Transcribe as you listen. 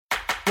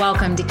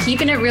Welcome to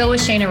Keeping It Real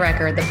with Shayna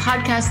Recker, the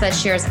podcast that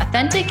shares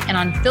authentic and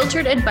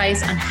unfiltered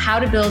advice on how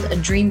to build a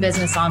dream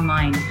business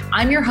online.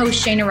 I'm your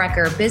host, Shayna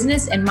Recker,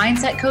 business and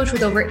mindset coach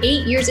with over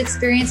 8 years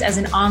experience as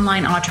an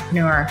online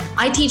entrepreneur.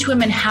 I teach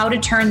women how to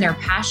turn their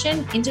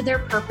passion into their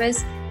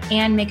purpose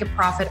and make a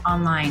profit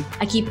online.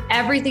 I keep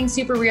everything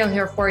super real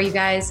here for you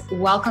guys.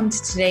 Welcome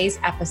to today's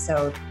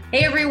episode.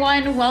 Hey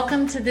everyone,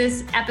 welcome to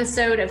this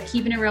episode of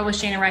Keeping It Real with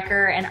Shayna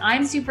Recker. And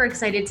I'm super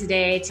excited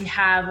today to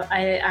have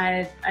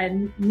a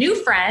new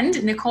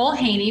friend, Nicole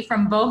Haney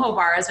from Boho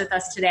Bars with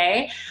us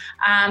today.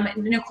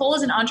 Nicole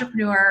is an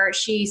entrepreneur.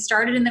 She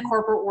started in the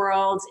corporate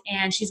world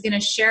and she's going to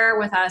share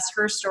with us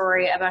her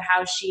story about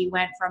how she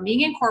went from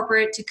being in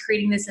corporate to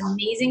creating this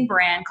amazing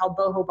brand called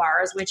Boho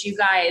Bars, which you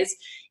guys,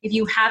 if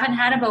you haven't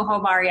had a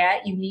Boho Bar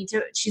yet, you need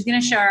to, she's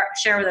going to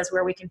share with us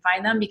where we can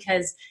find them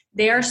because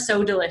they are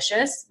so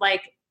delicious.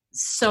 Like,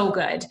 so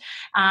good.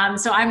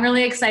 So I'm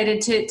really excited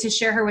to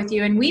share her with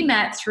you. And we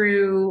met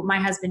through my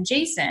husband,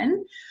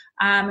 Jason,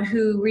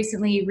 who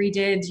recently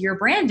redid your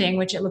branding,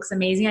 which it looks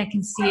amazing. I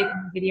can see it in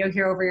the video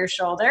here over your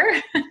shoulder.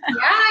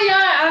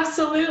 Yeah,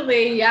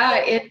 absolutely. Yeah,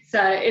 it's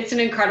an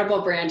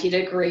incredible brand. You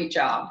did a great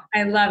job.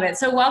 I love it.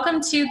 So welcome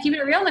to Keep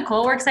It Real,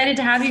 Nicole. We're excited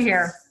to have you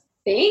here.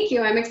 Thank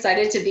you. I'm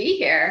excited to be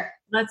here.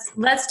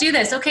 Let's do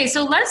this. Okay,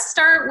 so let's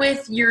start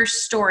with your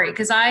story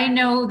because I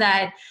know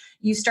that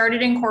you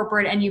started in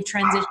corporate and you've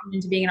transitioned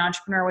into being an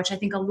entrepreneur, which I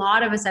think a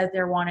lot of us out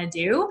there want to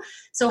do.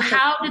 So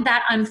how did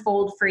that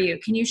unfold for you?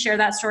 Can you share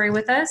that story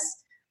with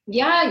us?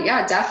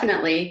 Yeah,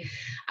 definitely.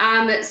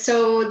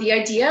 So the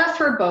idea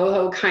for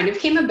Boho kind of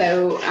came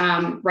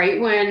about right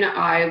when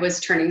I was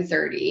turning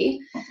 30.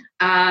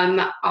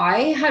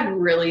 I had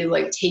really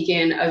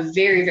taken a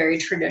very, very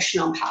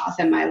traditional path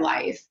in my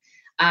life.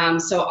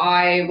 So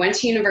I went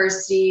to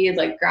university,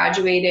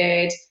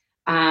 graduated.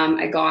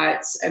 I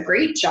got a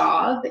great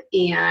job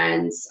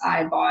and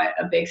I bought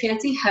a big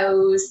fancy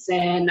house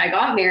and I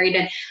got married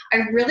and I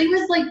really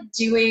was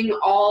doing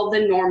all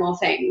the normal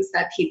things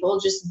that people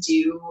just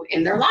do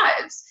in their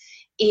lives.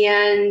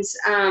 And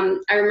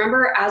I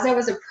remember as I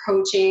was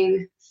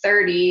approaching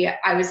 30,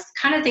 I was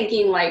kind of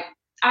thinking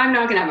I'm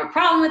not going to have a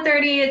problem with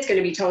 30. It's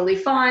going to be totally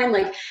fine.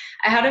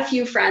 I had a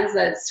few friends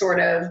that sort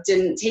of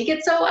didn't take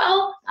it so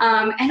well.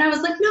 And I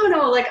was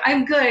no,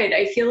 I'm good.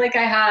 I feel like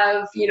I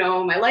have,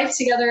 my life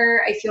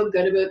together. I feel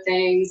good about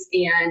things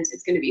and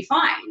it's going to be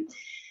fine.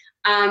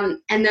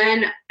 And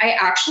then I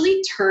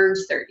actually turned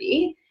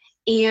 30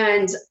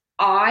 and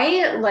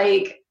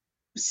I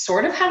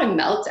sort of had a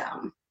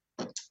meltdown.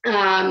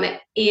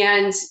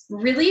 And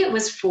really it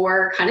was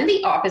for kind of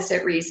the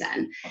opposite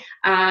reason.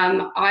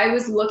 I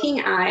was looking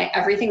at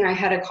everything I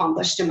had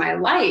accomplished in my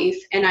life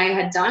and I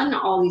had done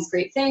all these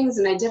great things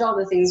and I did all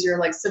the things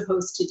you're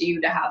supposed to do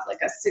to have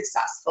a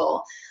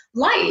successful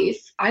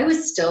life. I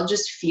was still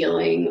just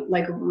feeling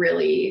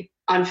really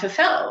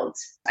unfulfilled.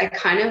 I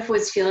kind of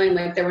was feeling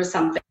like there was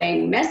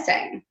something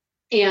missing.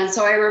 And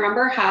so I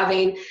remember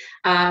having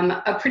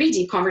a pretty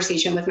deep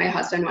conversation with my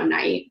husband one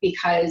night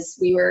because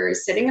we were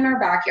sitting in our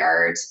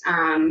backyard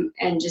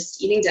and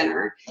just eating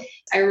dinner.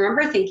 I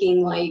remember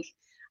thinking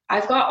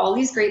I've got all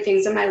these great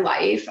things in my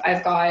life.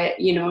 I've got,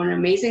 an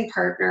amazing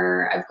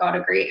partner. I've got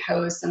a great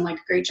house and a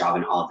great job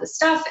and all of this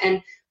stuff.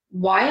 And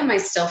why am I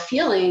still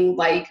feeling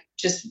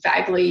just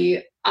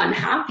vaguely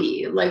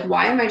unhappy?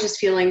 Why am I just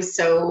feeling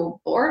so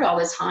bored all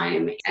the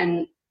time?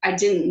 And I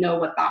didn't know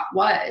what that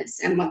was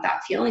and what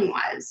that feeling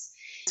was.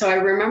 So I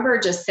remember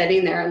just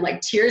sitting there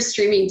and tears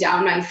streaming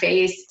down my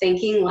face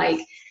thinking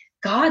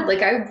God,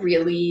 I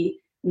really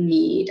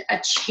need a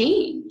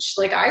change.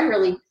 I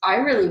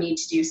really need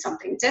to do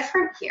something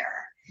different here.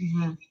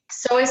 Mm-hmm.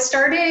 So I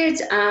started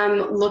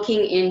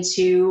looking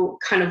into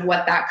kind of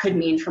what that could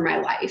mean for my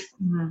life.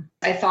 Mm-hmm.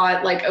 I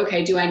thought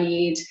okay, do I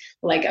need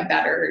a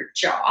better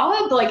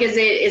job? Is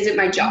it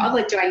my job?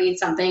 Do I need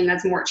something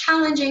that's more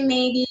challenging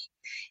maybe?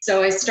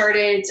 So I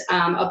started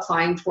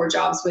applying for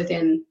jobs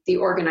within the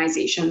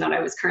organization that I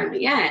was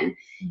currently in,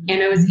 mm-hmm.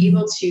 and I was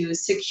able to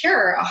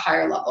secure a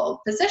higher level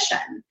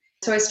position.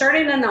 So I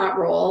started in that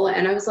role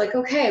and I was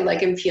okay,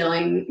 I'm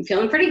feeling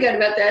pretty good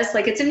about this.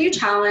 It's a new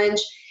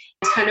challenge.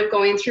 It's kind of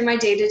going through my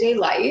day-to-day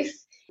life.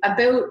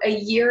 About a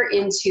year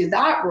into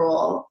that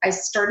role, I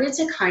started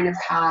to kind of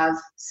have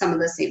some of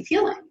the same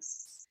feelings.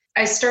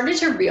 I started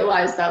to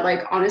realize that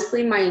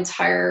honestly, my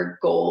entire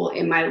goal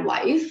in my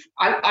life,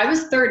 I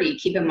was 30,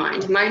 keep in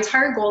mind, my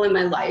entire goal in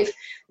my life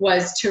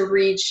was to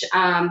reach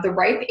the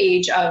ripe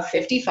age of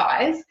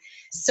 55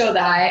 so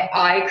that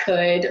I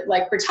could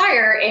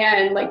retire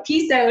and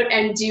peace out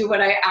and do what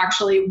I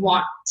actually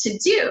want to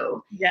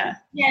do. Yeah.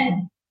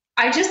 And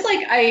I just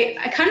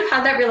I kind of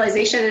had that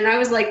realization and I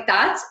was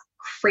that's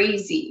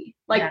crazy.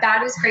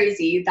 That is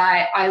crazy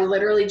that I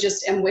literally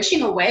just am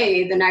wishing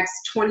away the next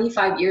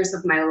 25 years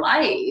of my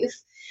life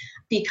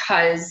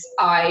because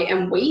I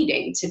am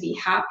waiting to be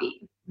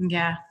happy.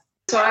 Yeah.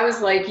 So I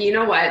was you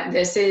know what,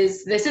 this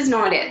is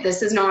not it.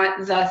 This is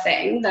not the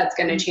thing that's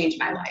going to change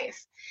my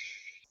life.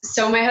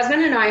 So my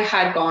husband and I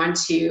had gone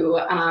to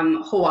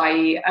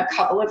Hawaii a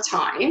couple of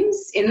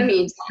times in the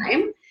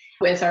meantime.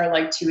 with our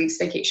like 2 weeks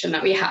vacation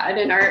that we had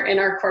in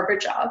our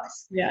corporate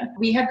jobs. Yeah.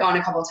 We had gone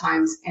a couple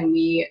times and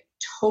we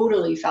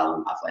totally fell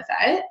in love with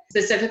it,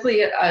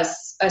 specifically a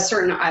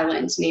certain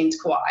island named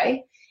Kauai.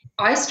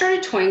 I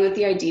started toying with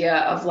the idea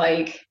of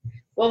like,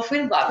 well, if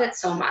we love it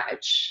so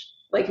much,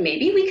 like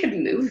maybe we could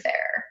move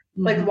there.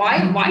 Like,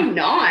 why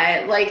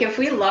not? Like, if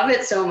we love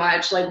it so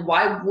much, like,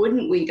 why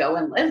wouldn't we go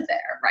and live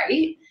there,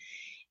 right?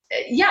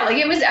 Yeah, like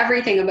it was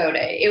everything about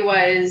it. It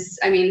was,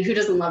 I mean, who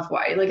doesn't love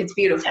Hawaii? Like, it's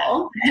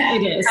beautiful.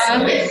 It is.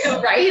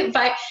 Right?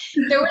 But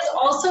there was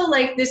also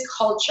like this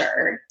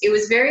culture. It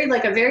was very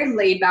like a very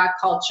laid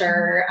back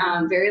culture,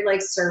 very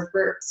like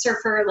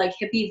surfer, like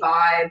hippie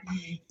vibe.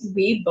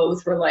 We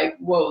both were like,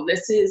 whoa,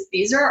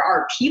 these are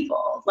our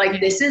people.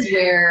 Like, this is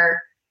where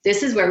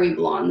we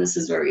belong. This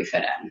is where we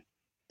fit in.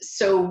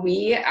 So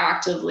we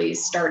actively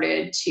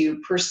started to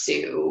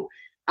pursue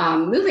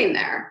moving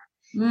there.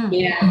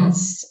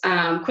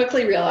 And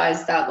quickly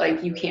realized that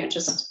like you can't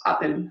just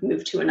up and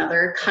move to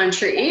another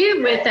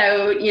country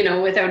without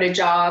a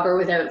job or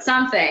without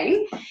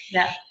something.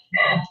 Yeah.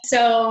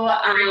 So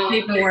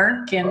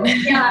paperwork and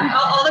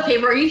all the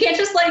paperwork. You can't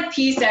just like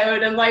peace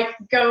out and like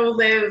go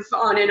live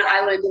on an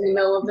island in the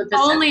middle of the Pacific.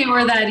 Only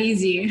we're that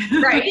easy.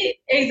 Right,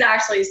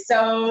 exactly.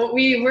 So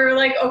we were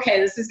like, okay,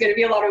 this is going to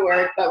be a lot of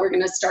work, but we're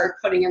going to start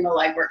putting in the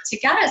legwork to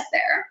get us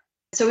there.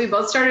 So we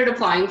both started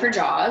applying for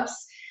jobs.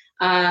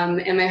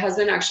 And my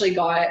husband actually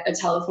got a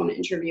telephone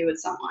interview with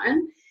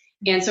someone.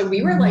 And so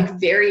we were like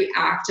very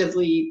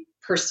actively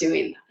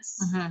pursuing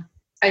this.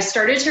 I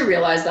started to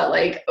realize that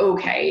like,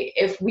 okay,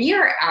 if we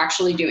are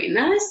actually doing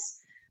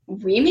this,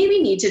 we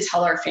maybe need to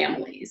tell our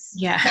families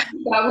that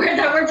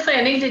we're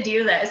planning to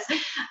do this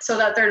so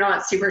that they're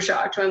not super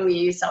shocked when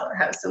we sell our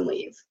house and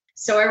leave.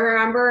 So I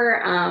remember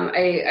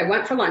I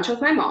went for lunch with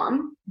my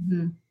mom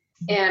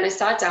and I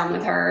sat down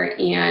with her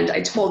and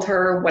I told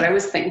her what I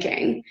was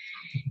thinking.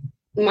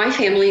 My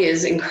family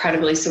is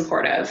incredibly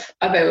supportive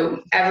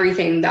about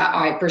everything that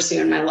I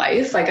pursue in my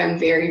life. Like, I'm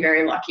very,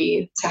 very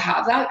lucky to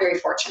have that, very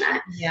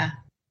fortunate. Yeah.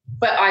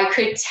 But I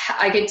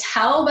could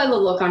tell by the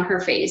look on her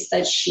face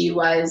that she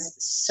was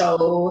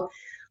so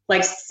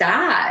like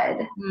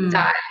sad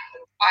that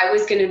I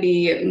was going to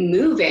be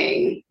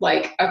moving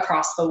like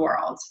across the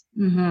world.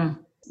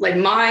 Like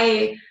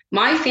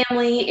my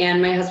family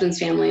and my husband's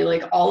family,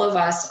 like all of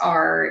us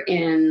are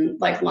in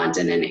like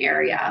London and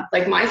area.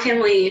 Like my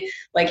family,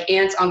 like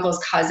aunts, uncles,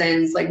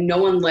 cousins, like no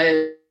one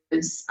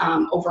lives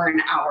over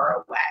an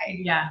hour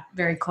away. Yeah,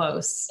 very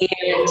close.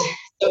 And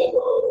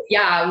so,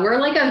 yeah, we're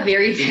like a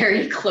very,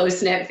 very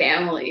close-knit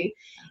family.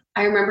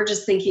 I remember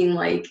just thinking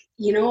like,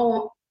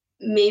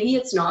 maybe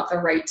it's not the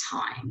right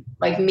time.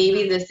 Like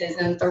maybe this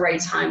isn't the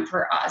right time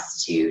for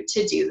us to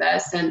do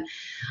this. And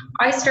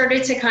I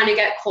started to kind of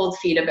get cold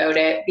feet about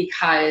it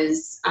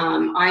because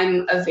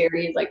I'm a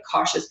very like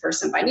cautious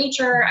person by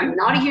nature. I'm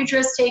not a huge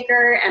risk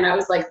taker. And I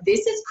was like,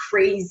 this is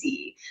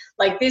crazy.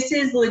 Like this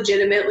is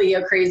legitimately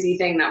a crazy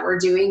thing that we're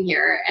doing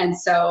here. And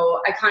so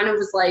I kind of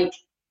was like,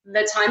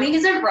 the timing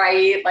isn't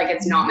right. Like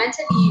it's not meant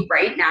to be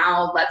right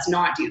now. Let's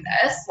not do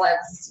this.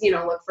 Let's,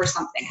 look for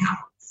something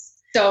else.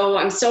 So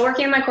I'm still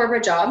working in my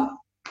corporate job.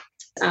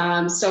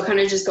 Still kind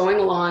of just going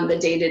along the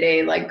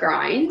day-to-day like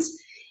grind.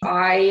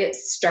 I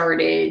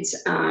started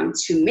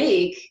to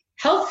make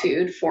health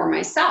food for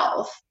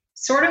myself,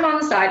 sort of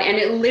on the side. And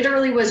it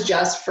literally was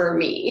just for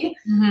me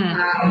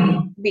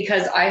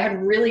because I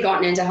had really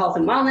gotten into health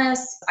and wellness.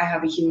 I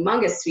have a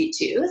humongous sweet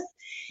tooth.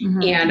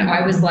 And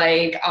I was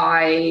like,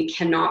 I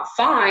cannot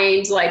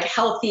find like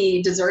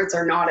healthy desserts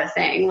are not a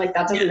thing. Like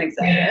that doesn't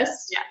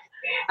exist.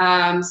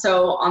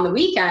 So on the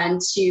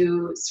weekend,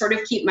 to sort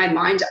of keep my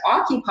mind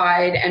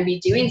occupied and be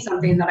doing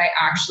something that I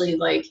actually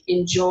like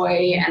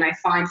enjoy and I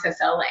find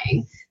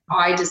fulfilling,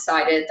 I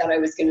decided that I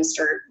was going to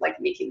start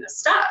like making this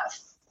stuff.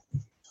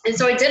 And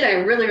so I did. I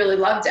really, really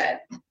loved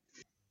it.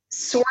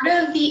 Sort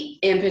of the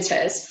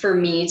impetus for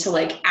me to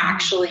like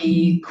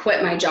actually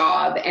quit my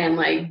job and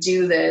like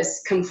do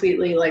this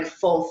completely like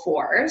full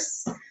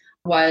force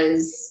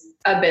was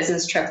a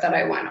business trip that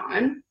I went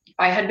on.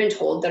 I had been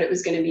told that it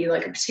was going to be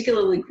like a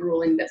particularly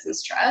grueling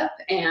business trip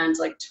and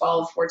like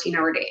 12,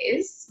 14-hour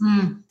days.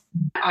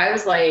 I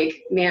was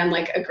like, man,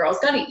 like a girl's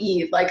got to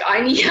eat. Like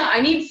I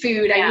need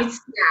food. I need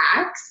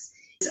snacks.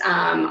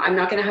 I'm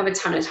not going to have a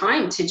ton of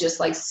time to just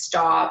like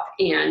stop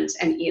and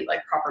eat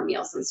like proper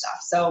meals and stuff.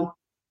 So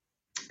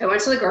I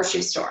went to the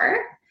grocery store.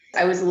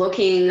 I was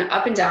looking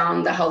up and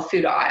down the health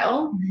food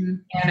aisle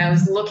and I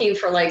was looking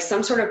for like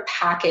some sort of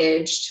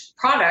packaged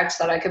product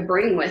that I could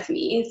bring with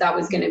me that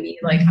was going to be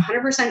like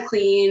 100%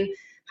 clean,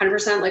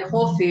 100% like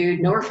whole food,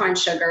 no refined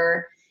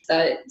sugar,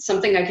 that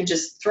something I could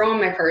just throw in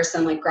my purse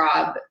and like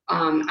grab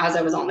as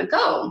I was on the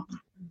go.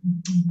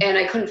 And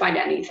I couldn't find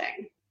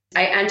anything.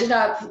 I ended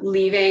up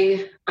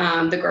leaving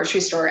the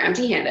grocery store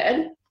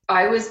empty-handed.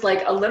 I was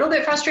like a little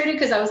bit frustrated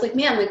because I was like,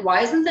 man, like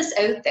why isn't this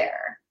out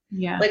there?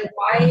 Yeah. Like,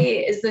 why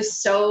is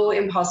this so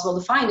impossible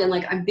to find? And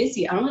like, I'm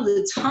busy. I don't have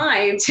the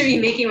time to be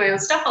making my own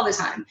stuff all the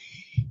time.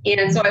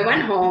 And so I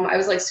went home. I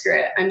was like, screw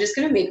it. I'm just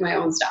going to make my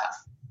own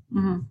stuff.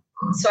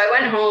 So I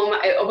went home,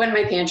 I opened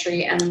my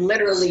pantry, and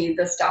literally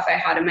the stuff I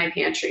had in my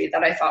pantry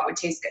that I thought would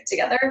taste good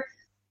together,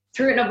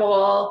 threw it in a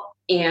bowl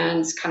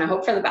and kind of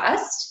hope for the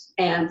best.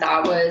 And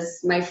that was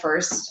my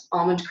first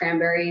almond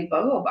cranberry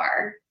boho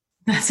bar.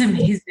 That's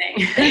amazing.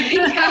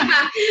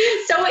 Yeah.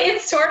 So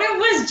it sort of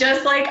was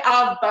just like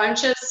a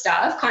bunch of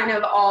stuff kind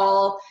of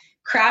all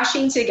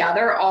crashing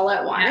together all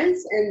at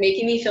once and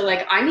making me feel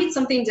like I need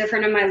something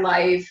different in my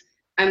life.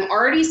 I'm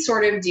already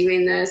sort of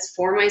doing this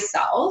for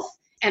myself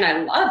and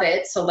I love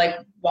it. So like,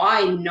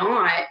 why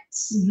not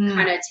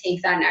kind of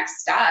take that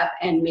next step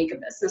and make a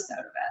business out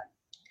of it?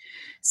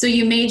 So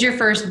you made your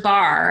first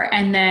bar,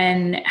 and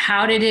then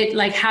how did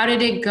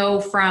it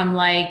go from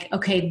like,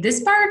 okay,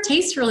 this bar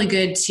tastes really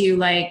good to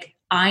like,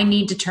 I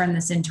need to turn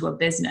this into a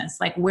business?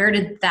 Like, where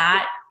did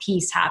that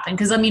piece happen?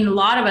 Because I mean, a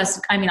lot of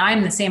us, I mean,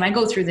 I'm the same. I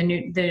go through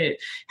the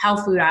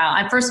health food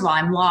aisle. First of all,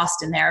 I'm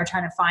lost in there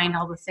trying to find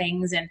all the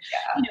things, and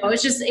you know,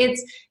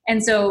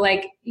 and so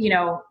like, you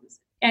know,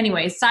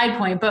 anyway, side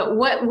point. But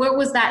what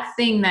was that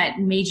thing that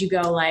made you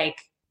go like,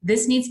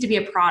 this needs to be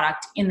a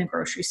product in the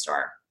grocery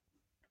store?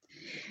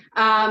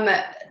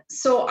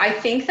 So I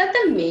think that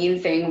the main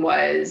thing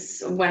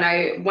was when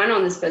I went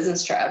on this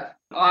business trip,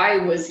 I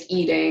was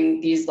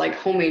eating these like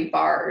homemade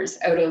bars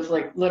out of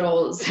like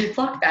little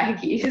Ziploc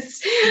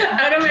baggies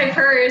out of my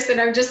purse. And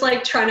I'm just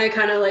like trying to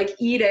kind of like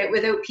eat it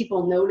without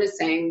people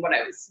noticing what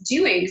I was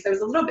doing because I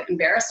was a little bit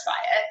embarrassed by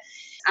it.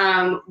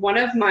 One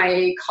of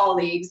my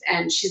colleagues,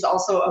 and she's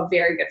also a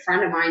very good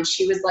friend of mine,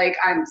 she was like,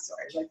 I'm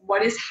sorry, like,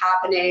 what is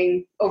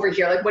happening over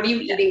here? Like, what are you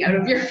eating out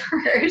of your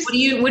purse? What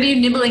are you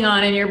nibbling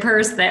on in your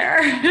purse there?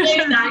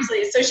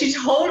 Exactly. So she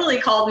totally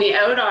called me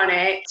out on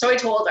it. So I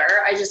told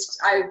her,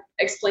 I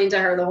explained to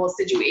her the whole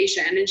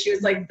situation, and she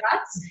was like,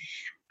 that's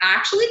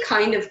actually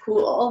kind of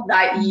cool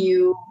that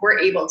you were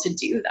able to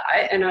do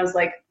that. And I was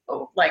like,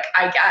 oh, like,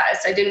 I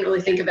guess I didn't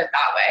really think of it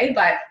that way,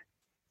 but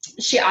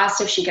she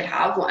asked if she could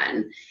have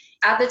one.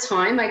 At the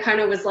time, I kind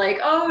of was like,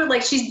 oh,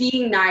 like she's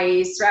being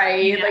nice,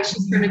 right? Yeah. Like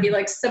she's trying to be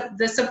like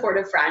the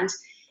supportive friend.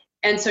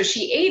 And so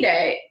she ate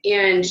it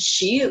and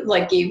she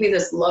like gave me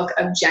this look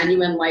of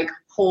genuine, like,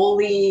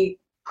 holy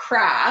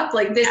crap.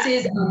 Like, this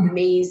is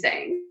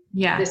amazing.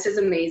 Yeah. This is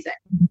amazing.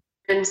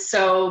 And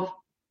so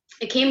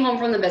I came home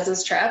from the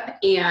business trip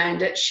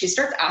and she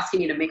starts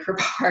asking me to make her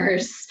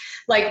bars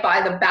like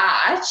by the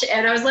batch.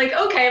 And I was like,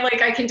 okay,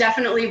 like I can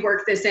definitely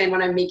work this in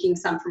when I'm making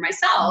some for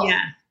myself.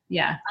 Yeah.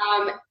 Yeah.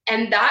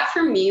 And that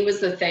for me was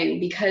the thing,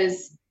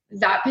 because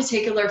that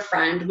particular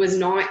friend was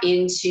not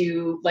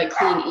into like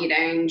clean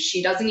eating.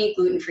 She doesn't eat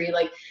gluten-free.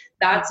 Like,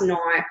 that's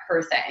not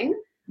her thing.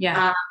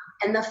 Yeah.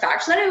 And the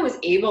fact that I was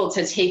able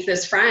to take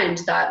this friend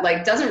that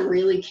like doesn't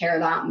really care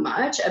that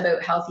much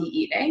about healthy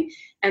eating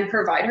and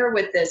provide her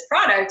with this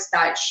product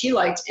that she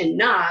liked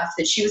enough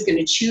that she was going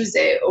to choose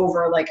it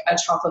over like a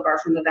chocolate bar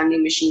from the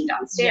vending machine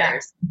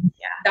downstairs.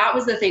 Yeah. That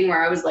was the thing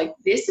where I was like,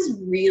 this is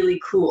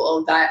really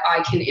cool that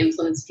I can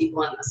influence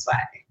people in this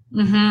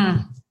way.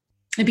 Mm-hmm.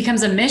 It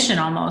becomes a mission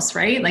almost,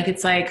 right? Like,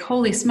 it's like,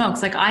 holy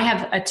smokes, like I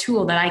have a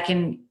tool that I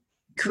can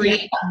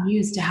create and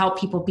use to help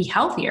people be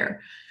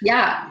healthier.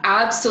 Yeah,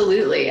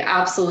 absolutely.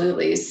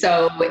 Absolutely.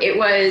 So it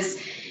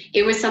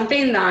was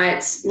something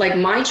that like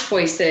my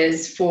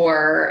choices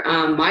for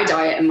my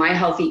diet and my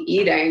healthy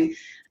eating,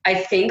 I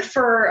think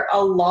for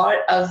a lot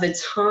of the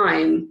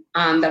time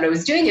that I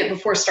was doing it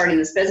before starting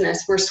this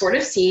business, were sort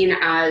of seen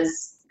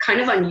as kind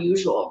of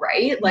unusual,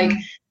 right? Like,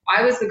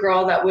 I was the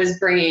girl that was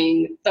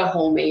bringing the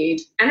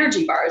homemade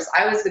energy bars.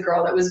 I was the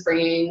girl that was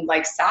bringing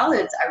like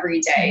salads every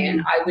day.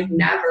 And I would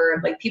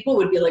never, like, people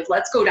would be like,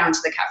 let's go down to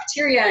the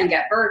cafeteria and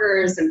get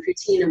burgers and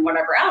poutine and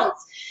whatever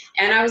else.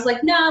 And I was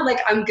like, no, like,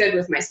 I'm good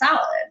with my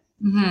salad.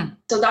 Mm-hmm.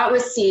 So that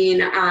was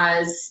seen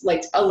as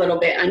like a little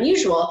bit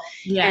unusual.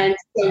 Yeah. And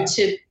so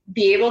to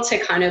be able to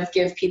kind of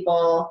give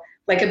people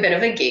like a bit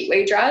of a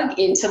gateway drug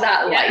into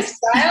that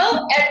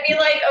lifestyle and be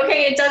like,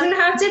 okay, it doesn't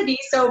have to be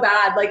so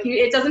bad. Like,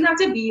 it doesn't have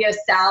to be a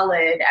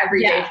salad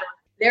every day.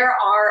 There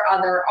are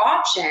other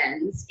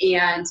options,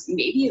 and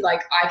maybe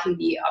like I can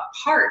be a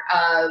part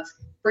of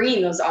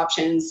bringing those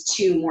options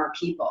to more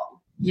people.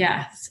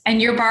 Yes.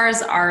 And your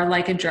bars are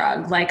like a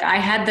drug. Like, I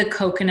had the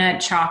coconut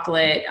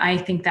chocolate. I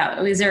think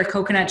is there a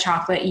coconut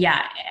chocolate?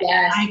 Yeah.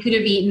 Yes. I could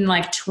have eaten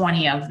like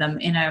 20 of them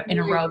in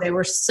a row. They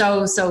were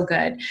so, so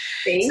good.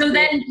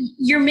 Then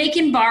you're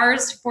making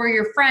bars for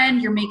your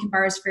friend, you're making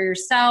bars for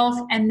yourself.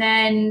 And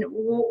then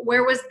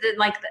where was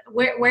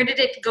where did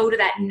it go to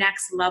that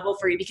next level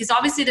for you? Because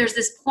obviously there's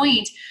this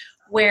point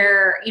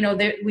where, you know,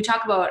 we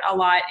talk about a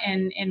lot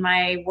in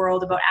my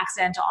world about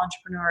accidental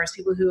entrepreneurs,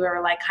 people who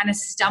are like kind of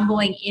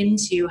stumbling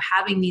into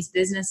having these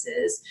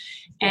businesses.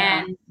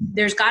 Yeah. And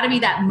there's got to be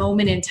that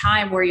moment in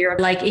time where you're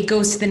like, it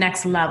goes to the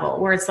next level,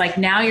 where it's like,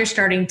 now you're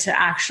starting to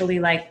actually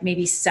like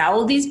maybe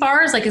sell these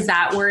bars. Like, is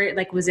that where,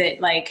 like, was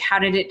it like, how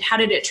did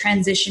it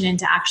transition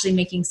into actually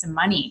making some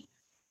money?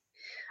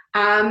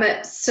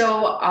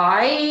 So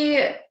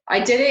I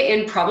did it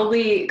in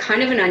probably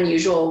kind of an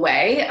unusual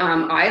way.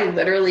 I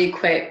literally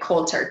quit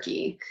cold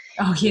turkey.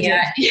 Oh, you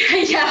did?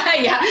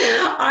 Yeah.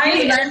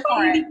 I went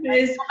for it. No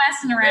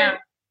messing around.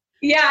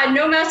 Yeah,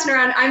 no messing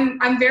around.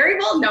 I'm very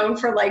well known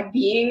for like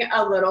being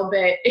a little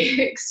bit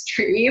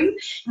extreme.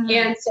 Mm-hmm.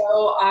 And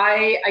so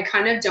I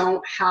kind of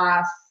don't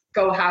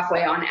go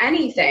halfway on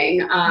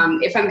anything.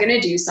 If I'm going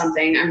to do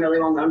something, I'm really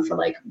well known for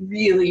like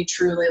really,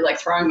 truly like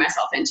throwing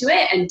myself into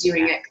it and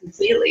doing it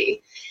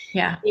completely.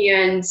 Yeah.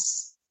 And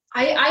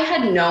I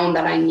had known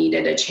that I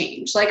needed a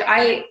change. Like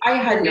I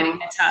had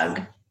known a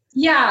tug.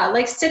 Yeah.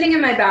 Like sitting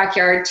in my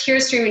backyard,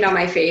 tears streaming down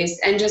my face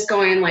and just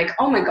going like,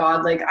 oh my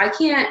God, like I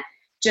can't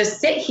just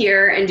sit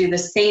here and do the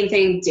same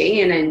thing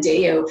day in and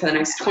day out for the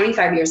next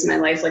 25 years of my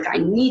life. Like I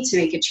need to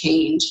make a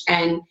change.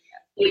 And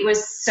it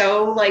was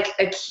so like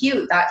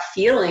acute, that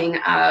feeling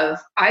of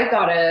I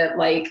gotta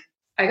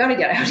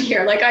get out of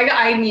here. Like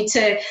I need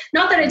to,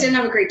 not that I didn't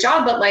have a great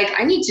job, but like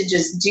I need to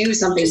just do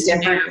something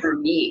different for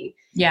me.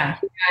 Yeah.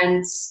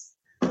 And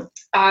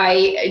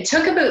it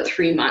took about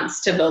 3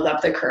 months to build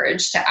up the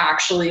courage to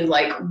actually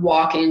like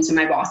walk into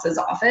my boss's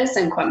office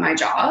and quit my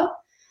job.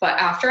 But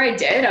after I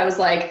did, I was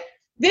like,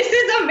 this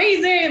is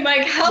amazing.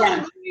 Like,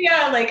 hallelujah.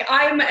 Yeah. Like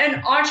I'm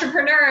an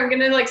entrepreneur. I'm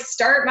going to like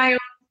start my own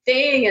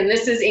thing. And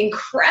this is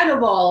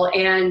incredible.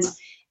 And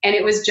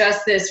it was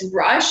just this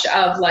rush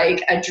of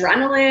like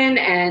adrenaline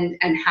and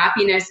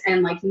happiness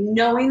and like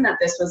knowing that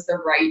this was the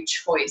right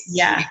choice.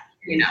 Yeah.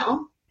 You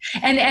know?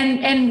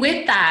 And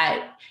with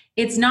that,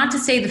 it's not to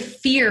say the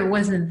fear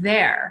wasn't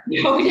there.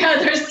 Oh yeah,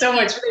 there's so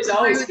much. There's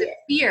always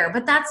fear,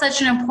 but that's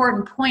such an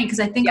important point because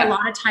I think a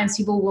lot of times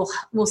people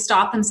will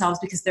stop themselves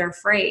because they're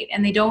afraid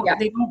and they don't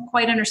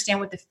quite understand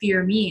what the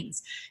fear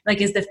means. Like,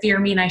 does the fear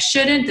mean I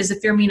shouldn't? Does the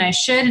fear mean I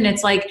should? And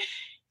it's like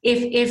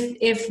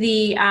if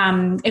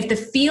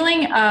the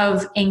feeling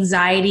of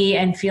anxiety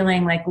and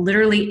feeling like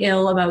literally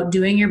ill about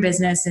doing your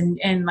business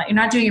and like you're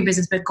not doing your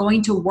business but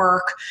going to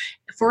work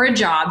for a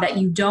job that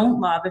you don't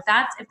love, if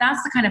that's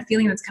the kind of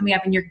feeling that's coming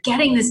up and you're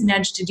getting this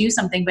nudge to do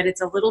something, but it's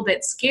a little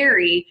bit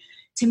scary,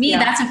 to me,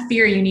 that's a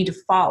fear you need to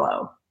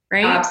follow,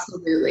 right?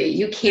 Absolutely.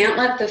 You can't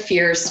let the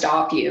fear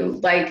stop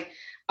you. Like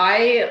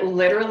I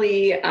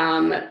literally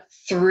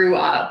threw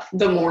up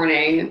the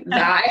morning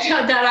that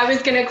I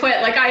was going to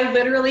quit. Like I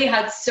literally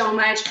had so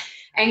much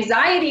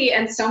anxiety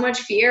and so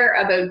much fear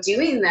about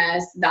doing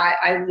this that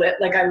I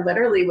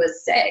literally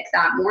was sick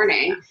that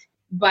morning.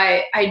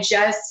 But I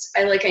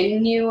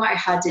knew I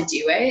had to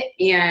do it.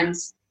 And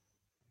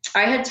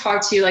I had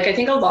talked to, like, I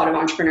think a lot of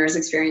entrepreneurs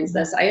experience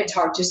this. I had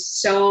talked to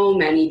so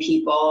many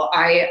people.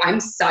 I'm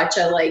such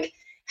a like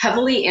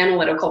heavily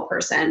analytical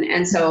person.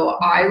 And so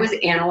I was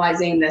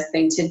analyzing this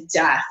thing to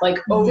death. Like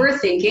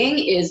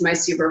overthinking is my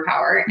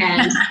superpower.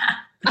 And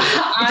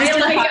I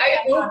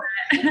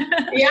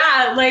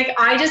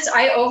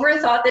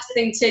overthought this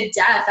thing to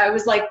death. I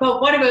was like,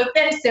 but what about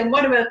this? And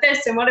what about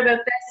this? And what about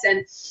this?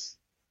 And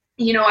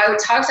you know, I would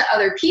talk to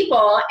other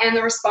people and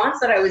the response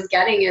that I was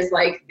getting is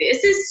like,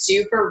 this is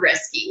super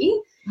risky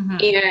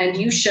and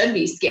you should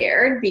be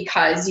scared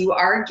because you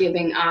are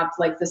giving up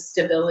like the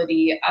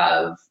stability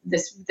of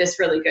this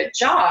really good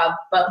job.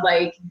 But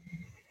like,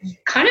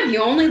 kind of,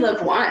 you only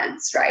live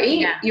once, right?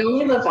 Yeah. You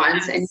only live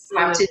once. Absolutely. And you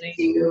have to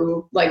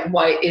do like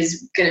what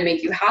is going to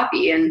make you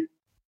happy. And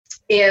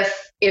if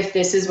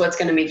this is what's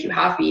going to make you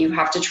happy, you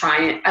have to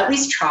try it, at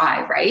least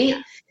try, right?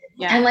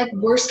 Yeah. And like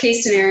worst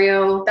case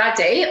scenario that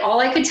day, all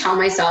I could tell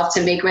myself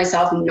to make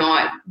myself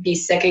not be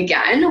sick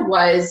again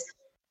was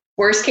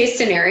worst case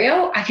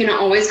scenario, I can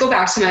always go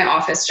back to my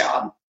office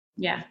job.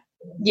 Yeah.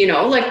 You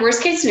know, like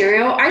worst case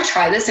scenario, I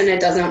try this and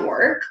it doesn't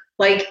work.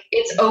 Like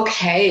it's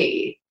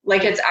okay.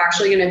 Like it's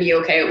actually going to be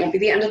okay. It won't be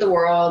the end of the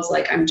world.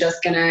 Like I'm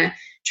just going to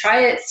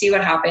try it, see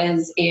what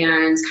happens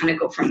and kind of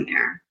go from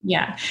there.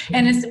 Yeah.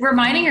 And it's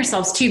reminding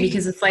yourselves too,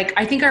 because it's like,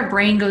 I think our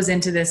brain goes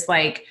into this,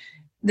 like,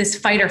 this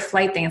fight or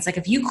flight thing. It's like,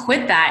 if you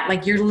quit that,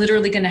 like you're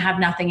literally going to have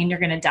nothing and you're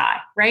going to die.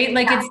 Right.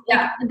 Like like,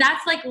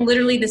 that's like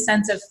literally the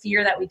sense of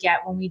fear that we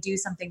get when we do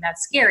something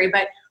that's scary,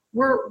 but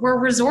we're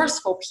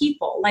resourceful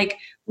people. Like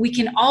we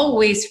can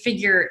always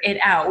figure it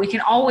out. We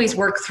can always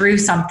work through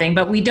something,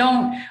 but we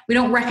don't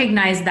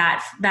recognize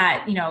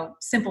that, you know,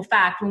 simple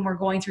fact when we're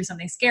going through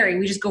something scary.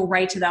 We just go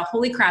right to the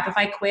holy crap. If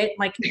I quit,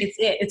 like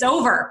it's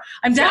over.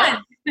 I'm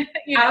done. Yeah.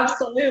 You know?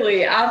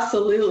 Absolutely.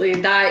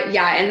 And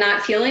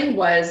that feeling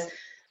was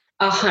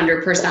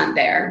 100%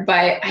 there.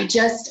 But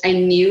I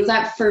knew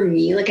that for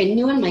me, like I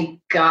knew in my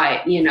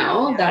gut, you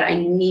know, that I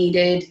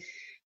needed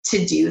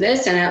to do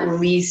this and at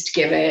least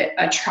give it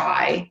a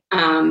try.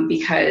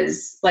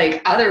 Because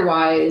like,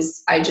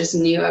 otherwise I just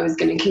knew I was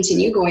going to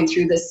continue going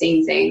through the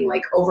same thing,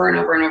 like over and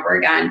over and over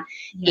again.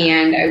 Yeah.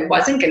 And I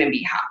wasn't going to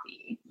be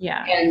happy.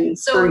 Yeah. And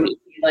so, for me,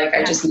 like,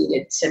 I just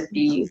needed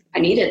I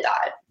needed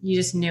that. You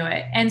just knew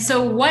it. And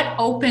so what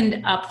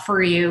opened up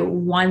for you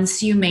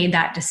once you made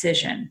that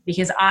decision?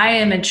 Because I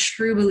am a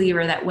true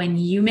believer that when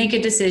you make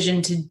a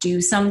decision to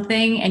do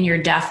something and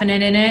you're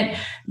definite in it,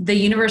 the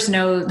universe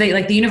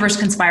the universe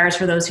conspires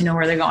for those who know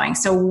where they're going.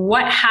 So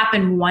what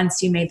happened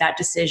once you made that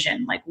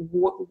decision? Like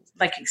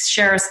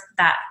share us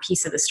that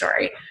piece of the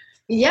story.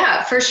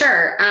 Yeah, for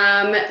sure.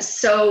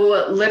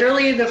 So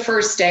literally the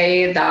first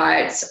day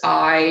that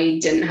I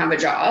didn't have a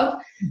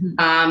job,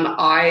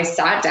 I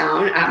sat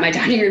down at my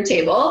dining room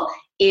table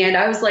and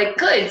I was like,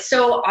 good.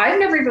 So I've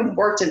never even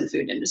worked in the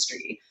food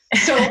industry.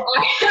 So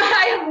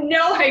I have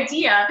no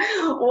idea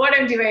what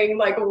I'm doing,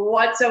 like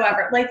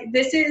whatsoever. Like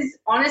this is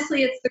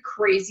honestly, it's the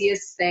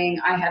craziest thing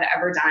I had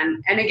ever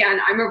done. And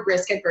again, I'm a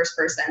risk adverse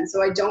person.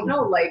 So I don't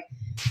know like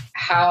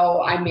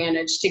how I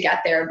managed to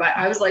get there, but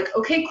I was like,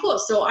 okay, cool.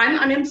 So I'm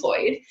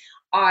unemployed.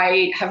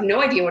 I have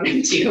no idea what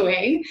I'm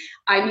doing.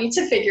 I need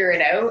to figure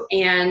it out.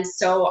 And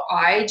so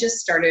I just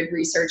started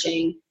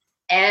researching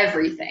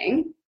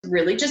everything,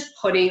 really just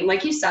putting,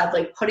 like you said,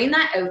 like putting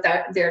that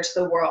out there to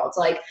the world.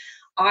 Like,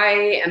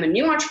 I am a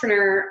new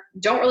entrepreneur,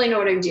 don't really know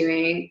what I'm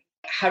doing.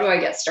 How do I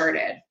get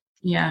started?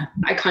 Yeah.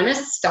 I kind of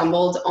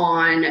stumbled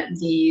on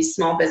the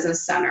Small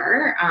Business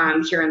Center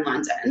here in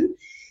London.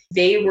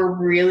 They were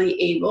really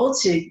able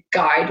to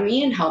guide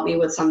me and help me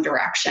with some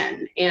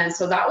direction. And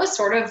so that was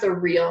sort of the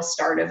real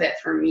start of it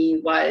for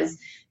me, was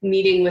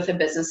meeting with a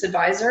business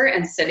advisor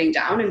and sitting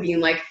down and being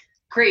like,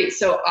 great,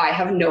 so I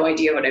have no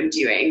idea what I'm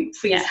doing.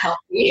 Please help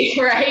me,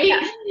 right?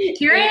 Yeah.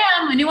 Here I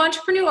am, a new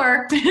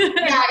entrepreneur.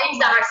 Yeah,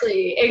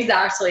 exactly.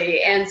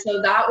 And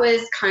so that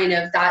was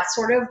that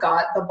sort of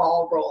got the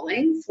ball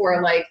rolling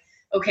for like,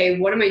 okay,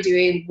 what am I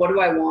doing? What do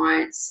I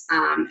want?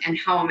 And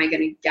how am I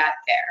going to get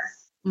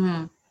there?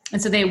 Mm.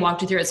 And so they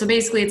walked you through it. So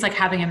basically it's like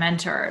having a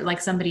mentor, like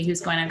somebody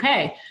who's going,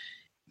 okay,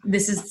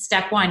 this is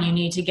step one. You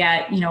need to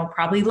get,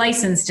 probably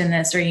licensed in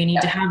this, or you need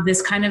to have this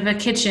kind of a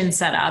kitchen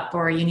set up,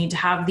 or you need to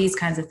have these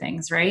kinds of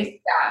things,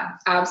 right? Yeah,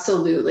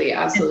 absolutely.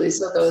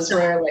 So those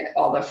were like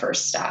all the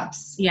first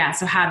steps. Yeah.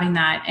 So having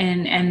that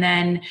and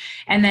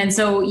then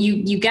so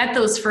you get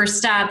those first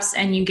steps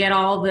and you get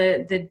all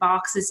the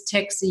boxes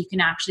ticked so you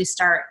can actually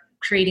start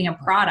creating a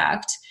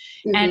product.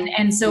 Mm-hmm.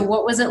 And so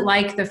what was it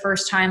like the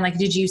first time? Like,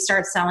 did you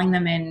start selling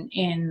them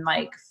in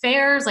like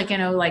fairs, like,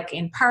 like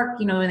in park,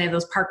 when they have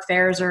those park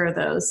fairs or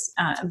those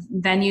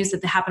venues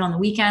that happen on the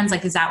weekends?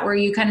 Like, is that where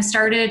you kind of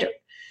started,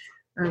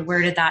 or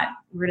where did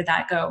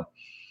that go?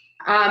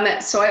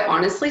 So I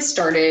honestly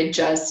started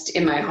just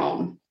in my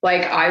home.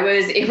 Like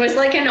it was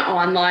like an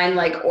online,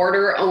 like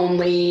order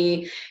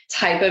only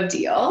type of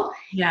deal.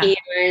 Yeah.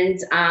 And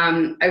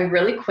I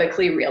really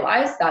quickly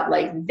realized that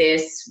like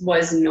this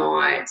was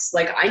not,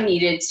 like I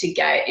needed to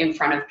get in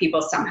front of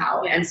people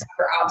somehow. And so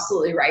you're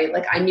absolutely right.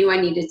 Like I knew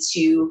I needed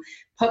to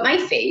put my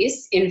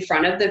face in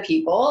front of the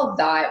people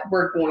that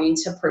were going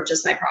to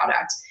purchase my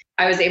product.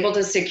 I was able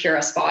to secure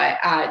a spot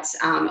at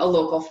a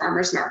local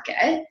farmer's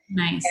market.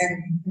 Nice.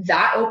 And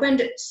that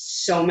opened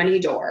so many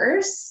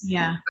doors.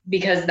 Yeah.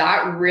 Because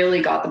that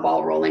really got the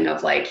ball rolling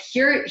of like,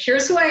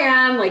 here's who I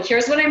am, like,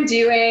 here's what I'm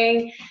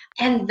doing.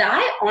 And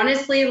that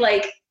honestly,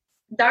 like,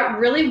 that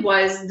really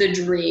was the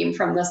dream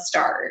from the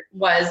start,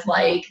 was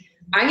like,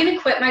 I'm going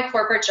to quit my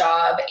corporate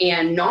job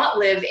and not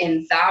live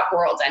in that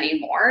world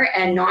anymore,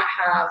 and not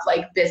have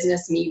like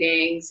business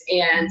meetings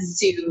and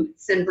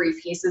suits and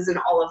briefcases and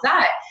all of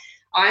that.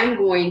 I'm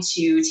going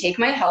to take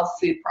my health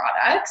food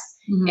products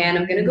and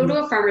I'm going to go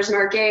to a farmer's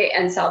market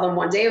and sell them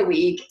one day a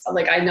week.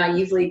 Like I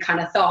naively kind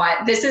of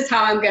thought, this is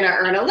how I'm going to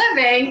earn a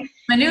living.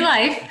 My new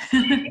life.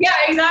 Yeah,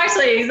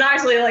 exactly.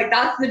 Like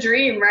that's the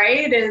dream,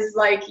 right? Is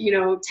like,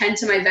 tend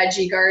to my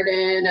veggie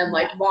garden and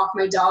like walk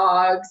my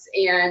dogs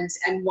and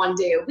one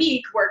day a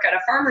week work at a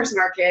farmer's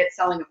market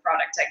selling a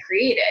product I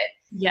created.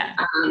 Yeah.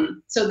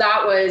 So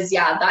that was,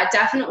 that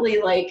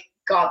definitely like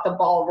got the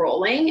ball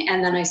rolling.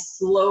 And then I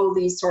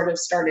slowly sort of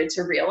started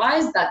to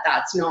realize that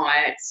that's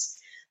not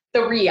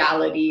the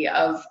reality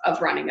of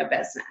running a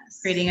business.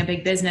 Creating a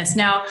big business.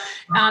 Now,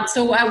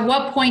 so at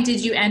what point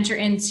did you enter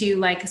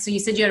into so you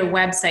said you had a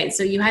website,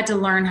 so you had to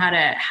learn how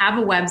to have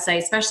a website,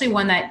 especially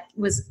one that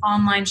was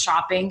online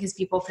shopping, because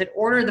people could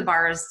order the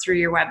bars through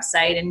your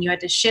website and you had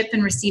to ship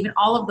and receive and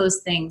all of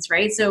those things,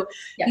 right? So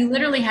you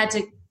literally had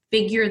to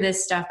figure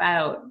this stuff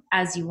out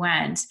as you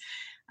went.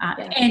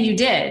 And you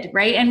did,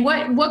 right? And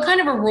what kind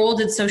of a role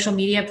did social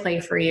media play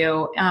for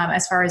you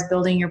as far as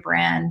building your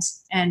brand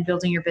and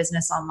building your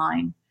business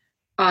online?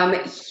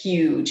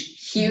 Huge,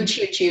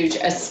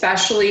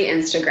 especially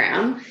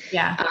Instagram.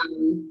 Yeah.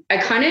 I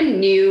kind of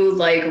knew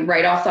like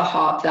right off the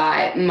hop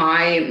that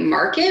my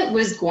market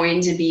was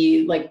going to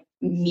be like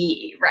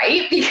me,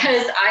 right?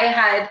 Because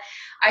I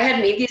had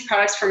made these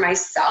products for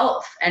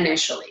myself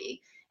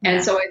initially.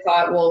 And so I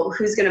thought, well,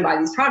 who's going to buy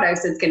these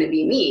products? It's going to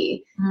be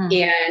me.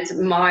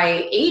 And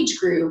my age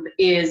group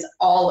is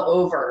all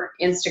over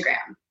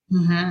Instagram.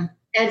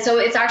 And so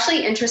it's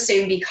actually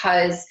interesting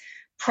because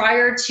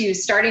prior to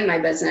starting my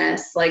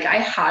business, like I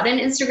had an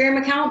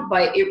Instagram account,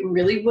 but it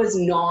really was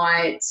not,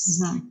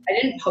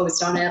 I didn't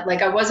post on it.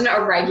 Like I wasn't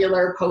a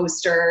regular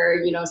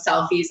poster,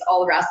 selfies,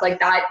 all the rest. Like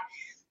that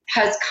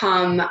has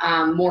come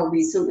more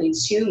recently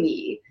to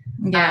me.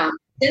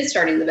 Since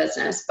starting the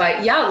business.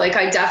 But like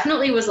I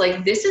definitely was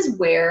like, this is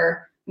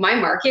where my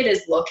market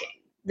is looking.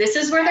 This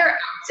is where they're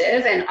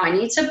active, and I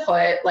need to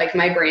put like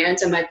my brand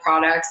and my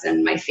products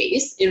and my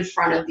face in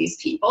front of these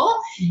people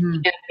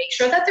and make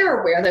sure that they're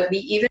aware that we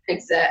even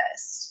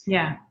exist.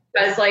 Yeah.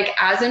 Because like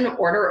as an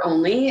order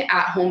only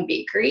at home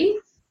bakery,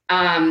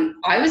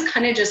 I was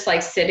kind of just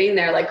like sitting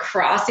there, like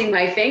crossing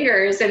my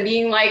fingers and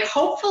being like,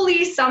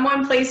 hopefully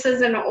someone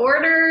places an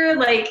order.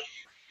 Like,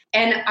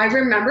 and I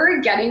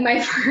remember getting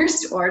my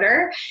first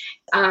order.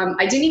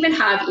 I didn't even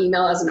have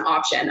email as an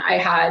option. I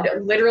had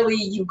literally,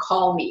 you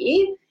call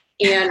me,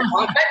 and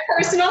on my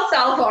personal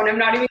cell phone, I'm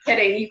not even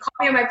kidding, you call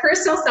me on my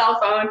personal cell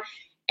phone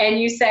and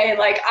you say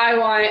like, I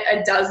want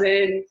a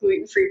dozen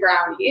gluten-free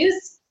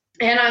brownies.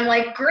 And I'm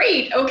like,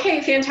 great,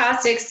 okay,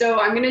 fantastic. So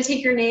I'm going to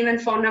take your name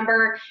and phone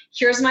number.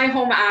 Here's my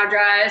home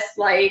address.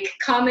 Like,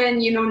 come and,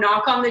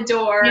 knock on the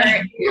door,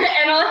 and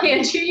I'll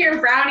hand you your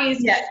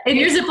brownies. Yeah. And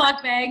your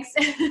Ziploc bags.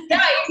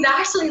 Yeah,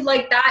 exactly.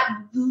 Like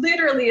that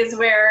literally is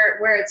where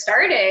it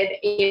started.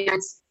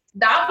 And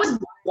that was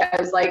when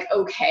I was like,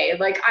 okay,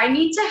 like I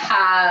need to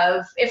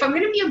have, if I'm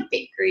going to be a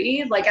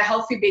bakery, like a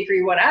health food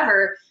bakery,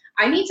 whatever,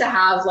 I need to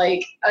have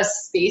like a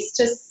space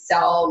to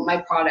sell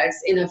my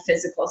products in a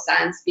physical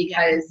sense,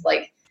 because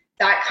like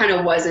that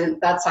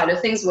side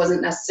of things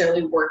wasn't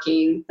necessarily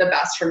working the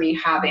best for me,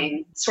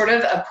 having sort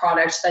of a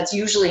product that's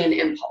usually an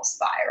impulse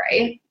buy,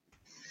 right?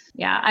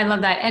 Yeah, I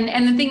love that.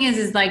 And the thing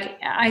is like,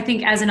 I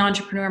think as an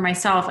entrepreneur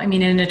myself, I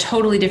mean, in a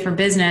totally different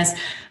business,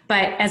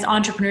 but as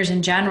entrepreneurs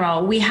in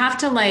general, we have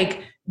to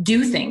like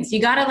do things.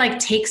 You got to like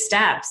take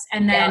steps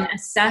and then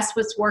assess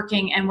what's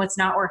working and what's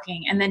not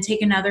working, and then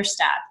take another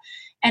step.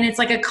 And it's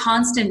like a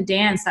constant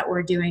dance that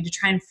we're doing to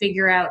try and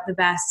figure out the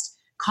best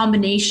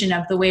combination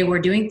of the way we're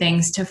doing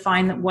things to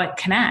find what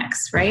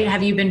connects, right?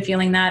 Have you been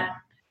feeling that?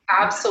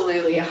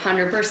 Absolutely,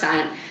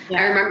 100%. Yeah.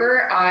 I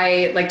remember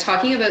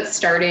talking about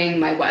starting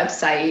my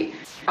website.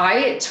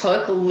 I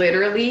took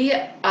literally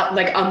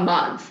like a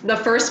month. The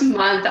first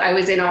month I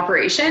was in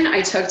operation,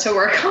 I took to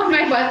work on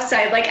my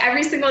website. Like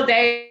every single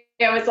day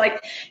I was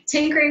like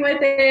tinkering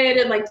with it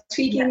and like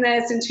tweaking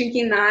this and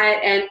tweaking that.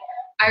 And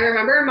I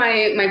remember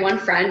my one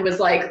friend was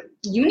like,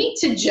 you need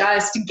to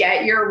just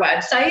get your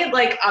website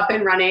like up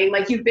and running.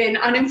 Like you've been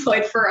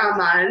unemployed for a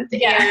month.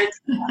 Yeah. And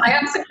I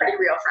have some pretty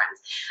real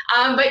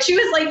friends. But she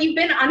was like, you've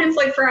been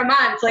unemployed for a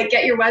month, like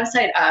get your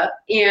website up.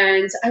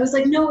 And I was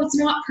like, no, it's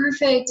not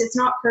perfect. It's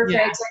not perfect.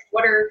 Yeah.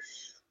 Like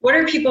what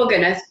are people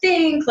going to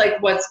think?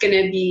 Like what's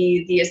going to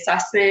be the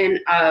assessment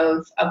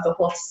of the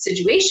whole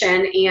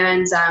situation?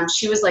 And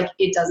she was like,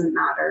 it doesn't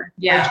matter.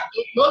 Yeah. Like,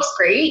 it looks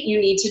great. You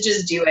need to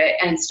just do it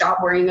and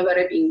stop worrying about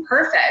it being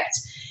perfect.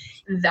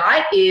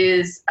 That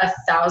is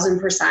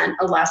 1,000%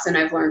 a lesson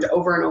I've learned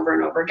over and over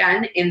and over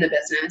again in the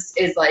business,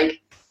 is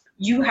like,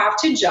 you have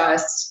to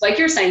just, like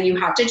you're saying, you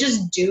have to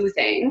just do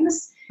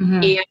things.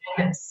 Mm-hmm.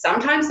 And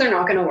sometimes they're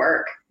not going to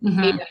work.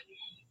 Mm-hmm. And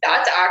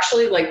that's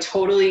actually like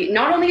totally,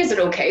 not only is it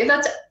okay,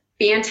 that's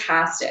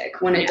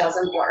fantastic when it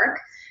doesn't work,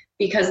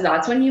 because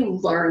that's when you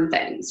learn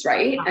things,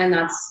 right? And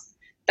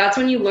that's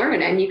when you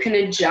learn and you can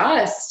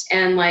adjust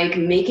and like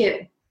make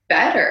it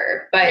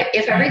better. But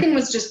if everything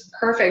was just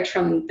perfect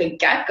from the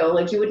get-go,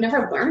 like you would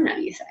never learn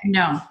anything.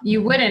 No,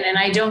 you wouldn't. And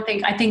I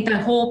think the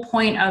whole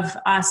point of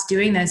us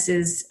doing this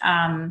is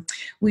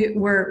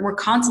we're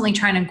constantly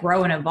trying to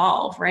grow and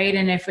evolve, right?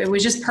 And if it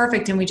was just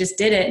perfect and we just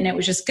did it and it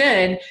was just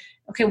good,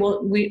 okay,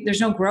 well,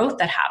 there's no growth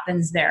that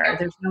happens there.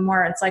 There's no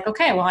more, it's like,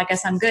 okay, well, I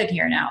guess I'm good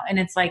here now. And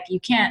it's like, you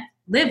can't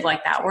live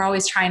like that. We're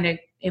always trying to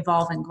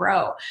evolve and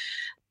grow.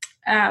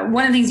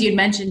 One of the things you'd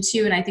mentioned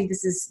too, and I think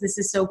this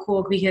is so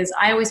cool, because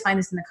I always find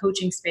this in the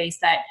coaching space,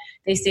 that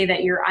they say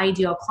that your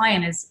ideal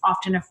client is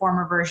often a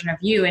former version of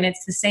you. And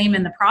it's the same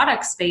in the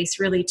product space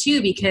really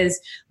too, because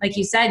like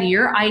you said,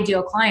 your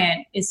ideal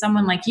client is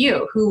someone like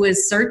you who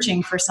was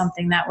searching for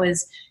something that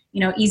was,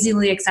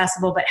 easily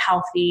accessible but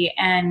healthy,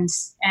 and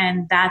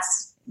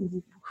that's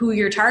who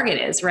your target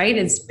is, right?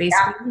 It's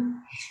basically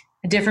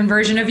a different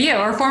version of you,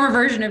 or a former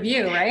version of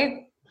you,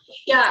 right?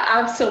 Yeah,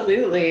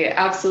 absolutely.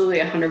 Absolutely.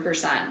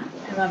 100%.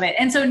 I love it.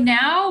 And so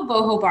now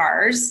Boho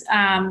Bars,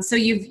 so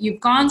you've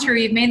gone through,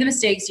 you've made the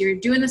mistakes, you're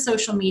doing the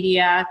social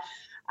media,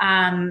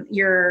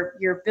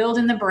 you're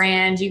building the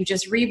brand, you've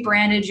just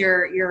rebranded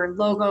your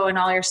logo and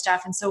all your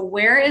stuff. And so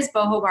where is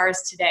Boho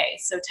Bars today?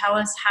 So tell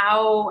us,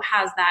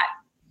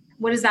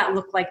 what does that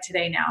look like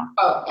today now?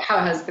 Oh, how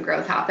has the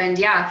growth happened?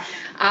 Yeah.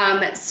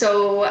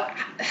 So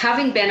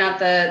having been at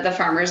the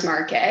farmer's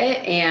market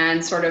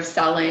and sort of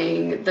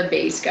selling the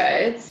base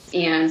goods,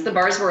 and the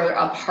bars were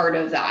a part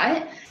of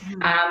that,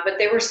 but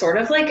they were sort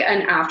of like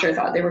an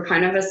afterthought. They were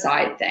kind of a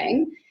side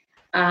thing.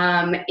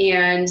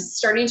 And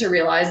starting to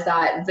realize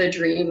that the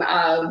dream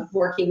of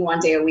working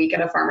one day a week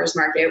at a farmer's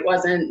market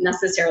wasn't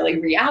necessarily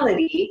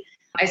reality.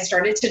 I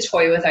started to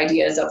toy with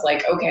ideas of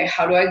like, okay,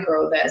 how do I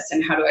grow this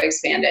and how do I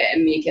expand it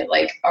and make it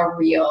like a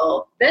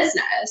real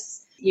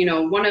business?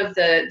 One of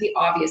the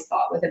obvious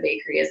thought with a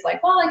bakery is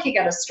like, well, I could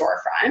get a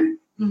storefront.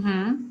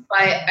 Mm-hmm. But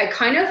I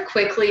kind of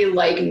quickly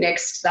like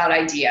nixed that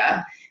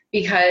idea,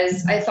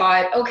 because I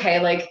thought, okay,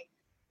 like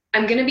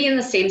I'm going to be in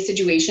the same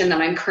situation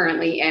that I'm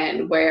currently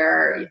in,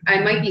 where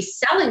I might be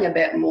selling a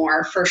bit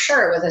more for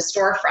sure with a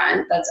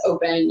storefront that's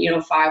open,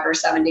 5 or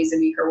 7 days a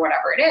week or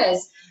whatever it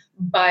is.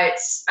 but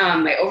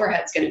my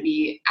overhead's going to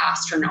be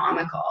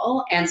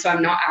astronomical. And so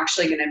I'm not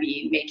actually going to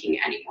be making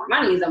any more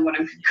money than what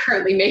I'm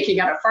currently making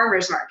at a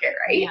farmer's market,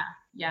 right? Yeah.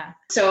 Yeah.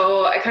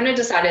 So I kind of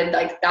decided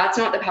like, that's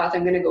not the path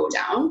I'm going to go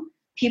down.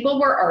 People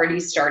were already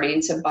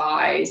starting to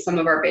buy some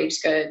of our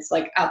baked goods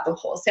like at the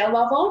wholesale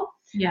level.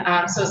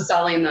 Yeah. So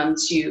selling them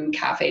to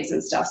cafes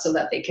and stuff so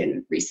that they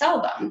can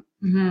resell them.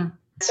 Mm-hmm.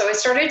 So I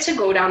started to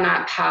go down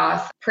that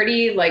path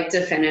pretty like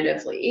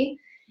definitively.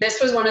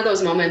 This was one of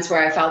those moments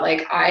where I felt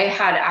like I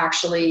had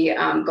actually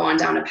gone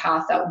down a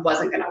path that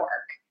wasn't going to work.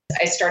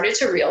 I started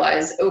to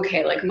realize,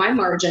 okay, like my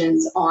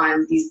margins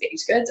on these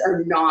baked goods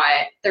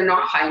they're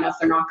not high enough.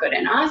 They're not good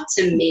enough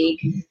to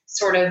make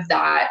sort of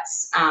that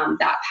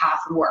path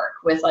work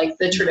with like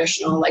the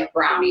traditional like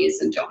brownies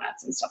and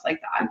donuts and stuff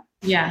like that.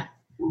 Yeah.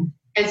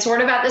 And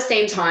sort of at the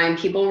same time,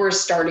 people were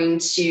starting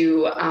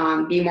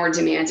to be more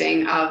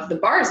demanding of the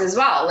bars as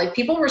well. Like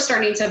people were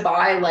starting to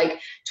buy like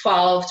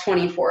 12,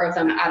 24 of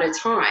them at a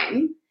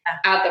time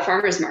at the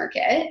farmer's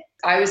market.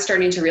 I was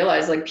starting to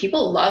realize like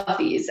people love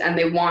these and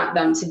they want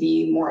them to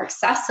be more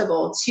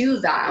accessible to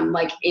them,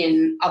 like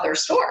in other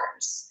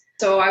stores.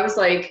 So I was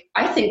like,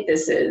 I think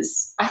this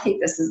is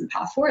the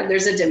path forward.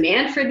 There's a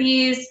demand for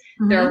these.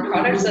 Mm-hmm. There are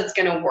products that's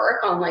going to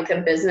work on like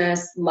a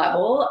business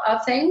level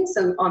of things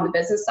and on the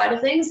business side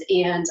of things.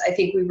 And I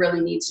think we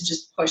really need to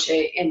just push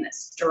it in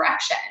this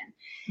direction.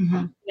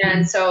 Mm-hmm.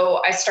 And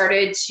so I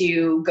started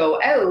to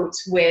go out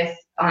with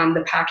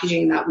the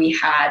packaging that we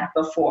had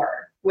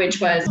before, which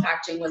was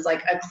packaging was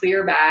like a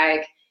clear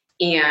bag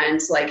and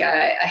like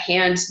a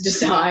hand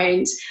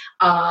designed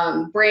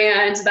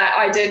brand that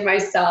I did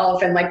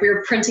myself. And like we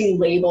were printing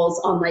labels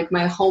on like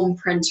my home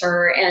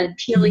printer and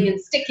peeling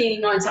and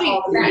sticking onto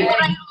all the bags.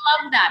 I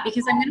love that,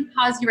 because I'm going to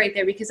pause you right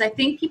there, because I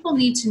think people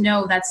need to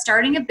know that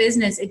starting a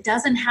business, it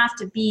doesn't have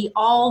to be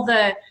all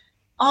the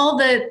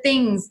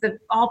things that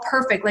all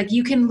perfect. Like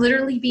you can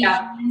literally be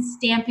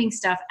stamping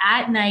stuff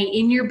at night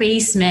in your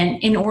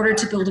basement in order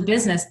to build a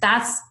business.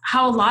 That's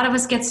how a lot of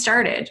us get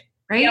started,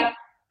 right? Yep.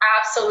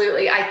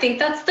 Absolutely. I think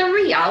that's the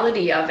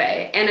reality of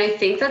it. And I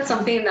think that's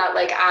something that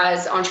like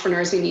as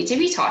entrepreneurs, we need to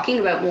be talking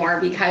about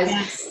more,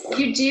 because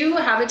you do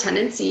have a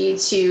tendency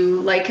to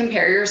like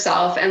compare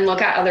yourself and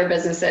look at other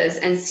businesses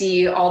and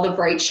see all the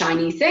bright,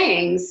 shiny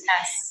things.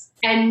 Yes.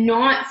 And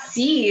not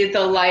see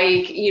the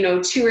like,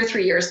 2 or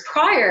 3 years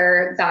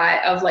prior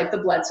that of like the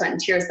blood, sweat, and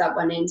tears that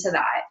went into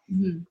that.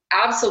 Mm-hmm.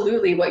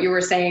 Absolutely. What you were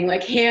saying,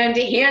 like hand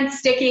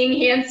sticking,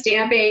 hand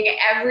stamping,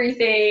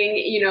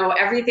 everything,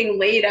 everything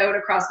laid out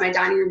across my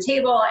dining room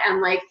table,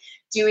 and like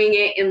doing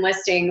it,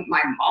 enlisting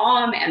my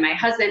mom and my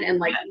husband, and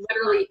like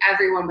literally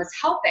everyone was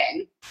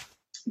helping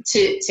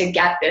to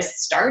get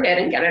this started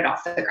and get it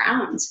off the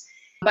ground.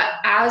 But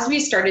as we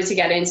started to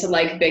get into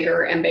like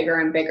bigger and bigger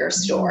and bigger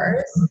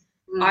stores,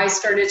 I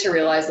started to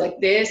realize like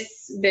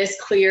this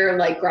clear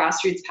like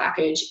grassroots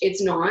package,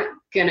 it's not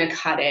gonna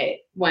cut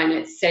it when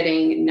it's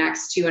sitting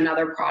next to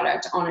another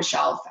product on a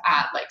shelf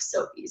at like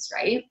Sobeys,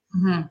 right?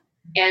 Mm-hmm.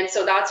 And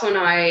so that's when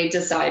I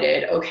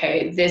decided,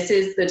 okay, this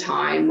is the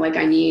time. Like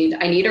I need a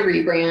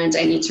rebrand.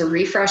 I need to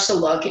refresh the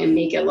look and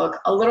make it look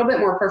a little bit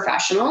more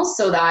professional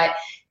so that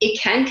it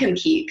can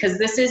compete, because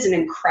this is an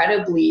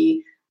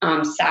incredibly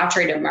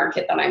saturated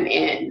market that I'm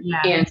in.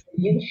 Yeah. And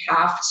you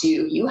have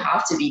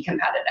to be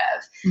competitive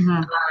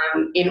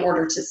in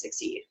order to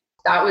succeed.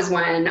 That was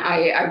when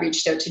I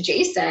reached out to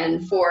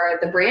Jason for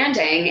the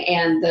branding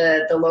and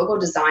the logo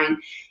design.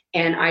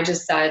 And I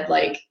just said,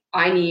 like,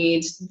 I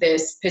need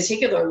this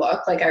particular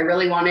look. Like I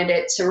really wanted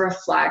it to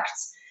reflect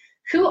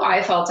who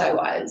I felt I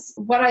was,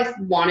 what I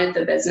wanted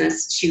the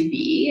business to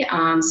be.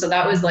 So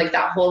that was like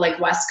that whole like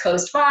West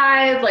Coast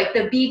vibe, like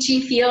the beachy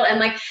feel, and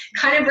like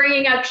kind of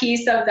bringing a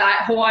piece of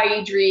that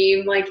Hawaii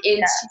dream like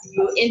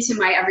into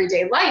my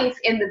everyday life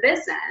in the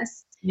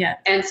business. Yeah.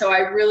 And so I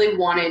really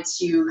wanted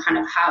to kind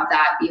of have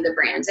that be the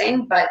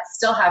branding, but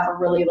still have a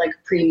really like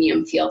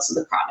premium feel to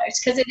the product,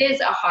 because it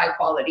is a high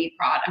quality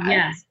product.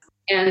 Yeah.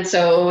 And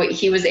so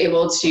he was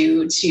able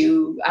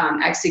to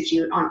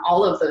execute on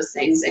all of those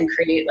things and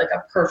create like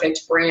a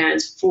perfect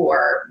brand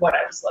for what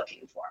I was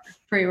looking for.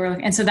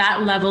 And so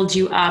that leveled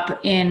you up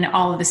in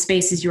all of the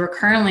spaces you were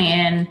currently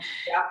in.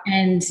 Yeah.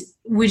 And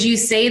would you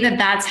say that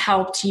that's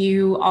helped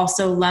you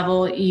also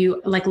level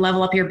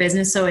up your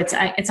business? So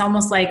it's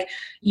almost like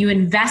you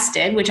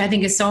invested, which I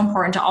think is so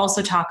important to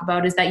also talk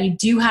about, is that you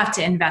do have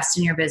to invest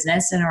in your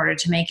business in order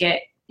to make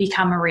it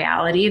become a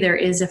reality. There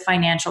is a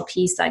financial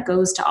piece that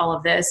goes to all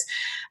of this.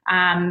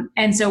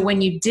 And so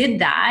when you did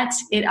that,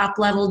 it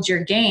up-leveled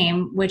your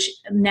game, which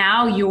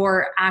now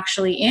you're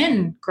actually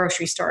in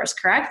grocery stores,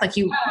 correct? Like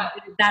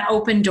that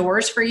opened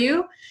doors for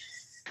you?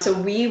 So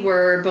we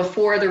were,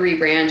 before the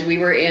rebrand, we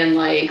were in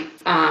like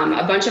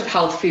a bunch of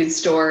health food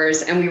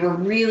stores, and we were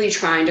really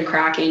trying to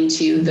crack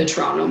into the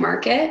Toronto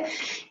market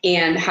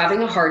and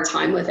having a hard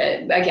time with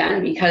it,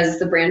 again, because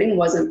the branding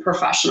wasn't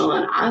professional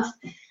enough.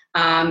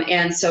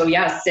 And so,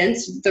 yeah,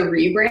 since the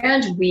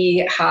rebrand,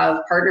 we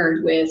have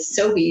partnered with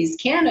Sobeys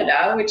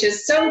Canada, which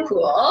is so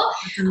cool.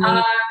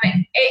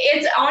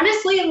 It's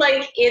honestly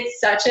like, it's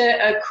such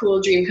a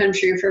cool dream come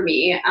true for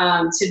me,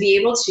 to be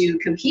able to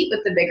compete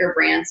with the bigger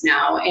brands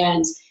now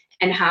and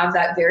have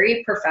that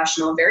very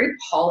professional, very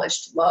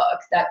polished look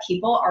that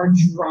people are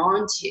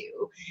drawn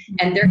to.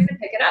 And they're going to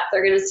pick it up.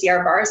 They're going to see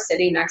our bars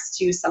sitting next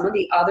to some of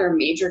the other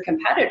major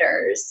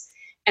competitors,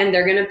 and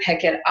they're going to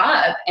pick it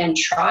up and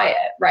try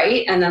it,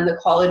 right? And then the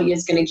quality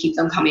is going to keep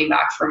them coming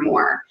back for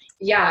more.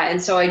 Yeah, and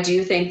so I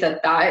do think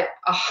that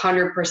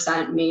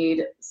 100%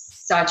 made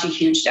such a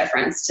huge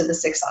difference to the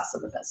success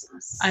of the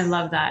business. I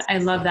love that. I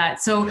love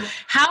that. So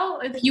how,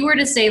 if you were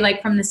to say,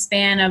 like, from the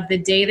span of the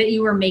day that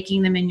you were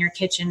making them in your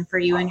kitchen for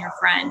you and your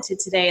friend to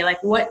today,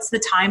 like, what's the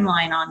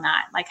timeline on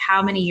that? Like,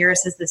 how many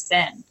years has this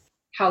been?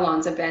 How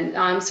long's it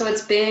been? So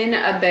it's been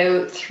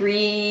about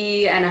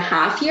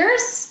 3.5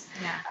 years.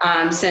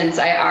 Yeah. Since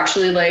I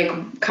actually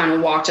like kind of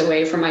walked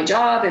away from my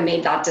job and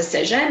made that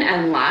decision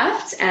and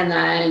left, and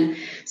then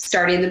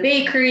starting the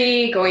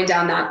bakery, going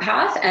down that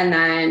path, and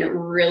then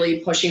really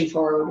pushing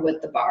forward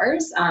with the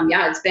bars.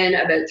 Yeah, it's been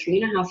about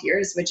 3.5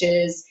 years, which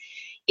is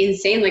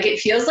insane. Like, it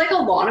feels like a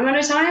long amount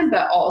of time,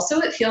 but also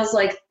it feels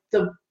like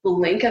the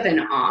blink of an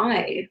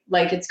eye.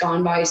 Like, it's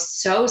gone by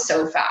so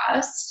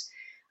fast.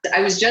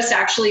 I was just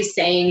actually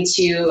saying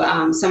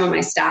to some of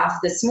my staff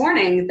this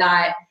morning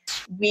that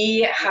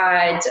we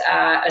had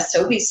a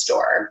Sobeys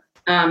store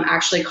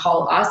actually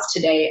call us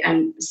today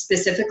and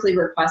specifically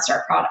request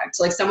our product.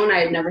 Like, someone I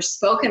had never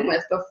spoken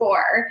with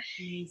before.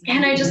 Amazing.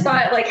 And I just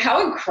thought, like,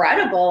 how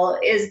incredible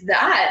is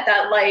that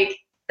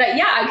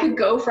yeah, I could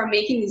go from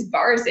making these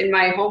bars in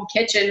my home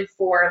kitchen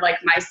for like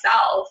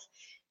myself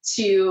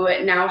to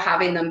now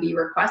having them be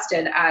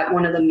requested at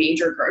one of the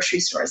major grocery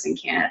stores in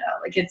Canada.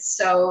 Like, it's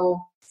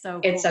so cool.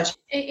 It's such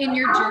in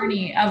your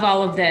journey of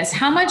all of this,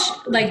 how much,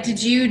 like,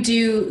 did you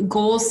do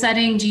goal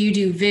setting? Do you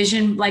do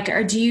vision? Like,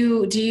 or do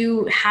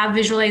you have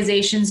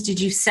visualizations?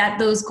 Did you set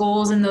those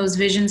goals and those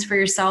visions for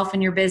yourself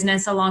and your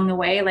business along the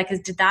way? Like,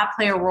 did that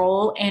play a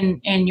role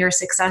in your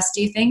success,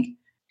 do you think?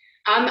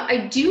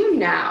 I do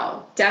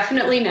now,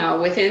 definitely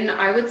now.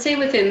 I would say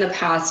within the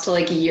past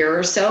like year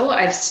or so,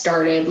 I've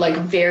started like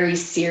very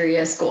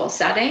serious goal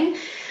setting.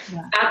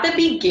 Yeah. At the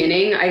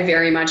beginning, I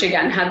very much,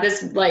 again, had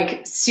this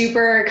like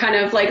super kind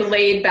of like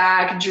laid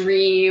back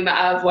dream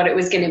of what it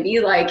was going to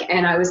be like.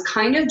 And I was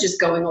kind of just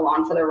going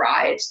along for the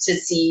ride to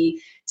see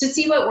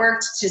what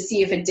worked, to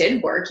see if it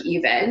did work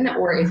even,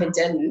 or if it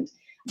didn't.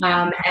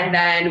 And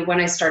then when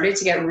I started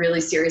to get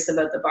really serious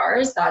about the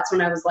bars, that's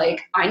when I was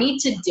like, I need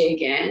to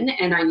dig in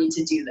and I need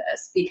to do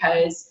this,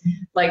 because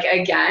like,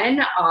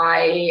 again,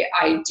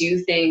 I do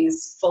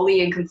things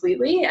fully and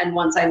completely. And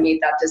once I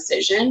made that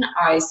decision,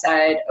 I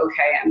said,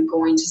 okay, I'm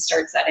going to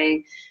start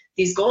setting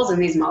these goals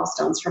and these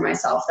milestones for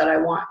myself that I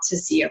want to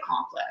see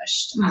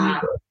accomplished.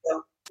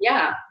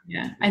 Yeah.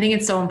 I think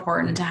it's so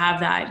important to have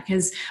that,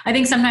 because I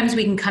think sometimes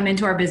we can come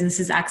into our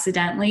businesses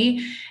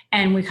accidentally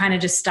and we kind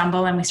of just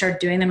stumble and we start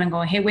doing them and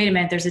going, hey, wait a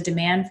minute, there's a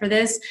demand for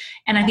this.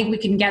 And I think we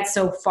can get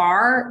so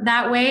far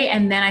that way.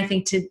 And then I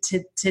think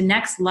to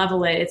next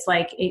level it, it's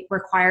like, it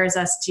requires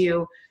us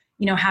to,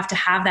 have to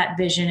have that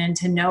vision and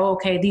to know,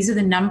 okay, these are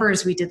the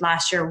numbers we did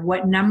last year.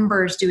 What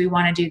numbers do we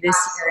want to do this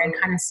year, and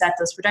kind of set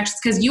those projections?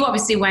 Because you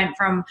obviously went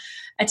from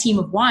a team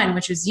of one,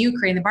 which was you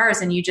creating the bars,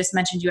 and you just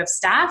mentioned you have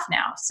staff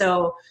now.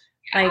 So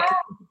like,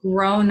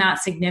 grown that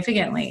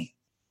significantly.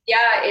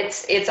 Yeah,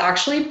 it's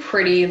actually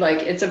pretty, like,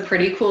 it's a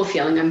pretty cool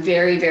feeling. I'm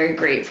very, very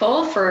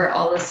grateful for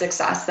all the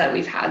success that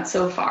we've had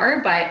so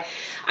far, but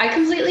I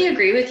completely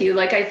agree with you.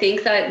 Like, I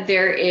think that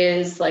there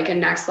is like a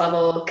next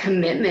level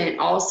commitment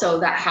also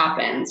that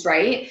happens,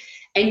 right?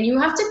 And you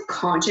have to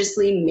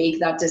consciously make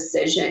that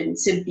decision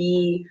to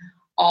be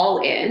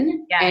all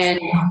in. Yes. And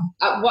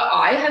what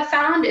I have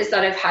found is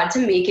that I've had to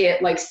make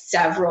it like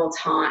several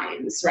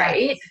times,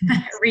 right?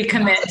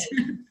 Recommit.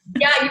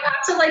 Yeah, you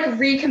have to like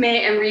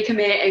recommit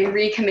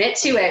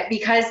to it,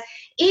 because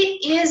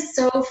it is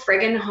so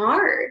friggin'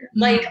 hard.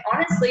 Like,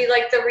 honestly,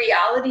 like, the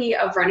reality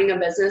of running a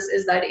business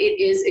is that it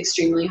is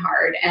extremely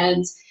hard.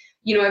 And,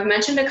 I've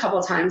mentioned a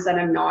couple times that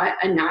I'm not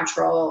a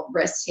natural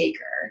risk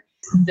taker.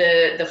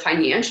 The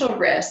financial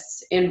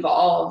risks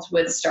involved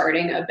with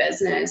starting a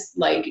business,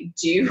 like,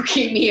 do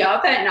keep me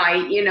up at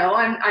night.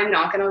 I'm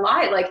not going to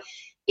lie. Like,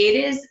 it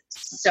is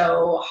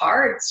so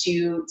hard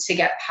to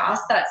get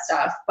past that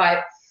stuff.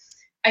 But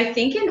I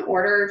think in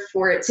order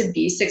for it to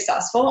be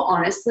successful,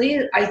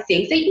 honestly, I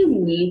think that you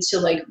need to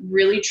like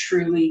really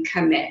truly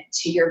commit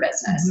to your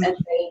business and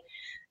say,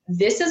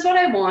 this is what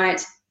I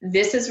want.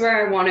 This is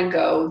where I want to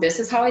go. This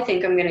is how I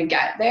think I'm going to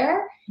get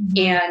there.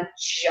 And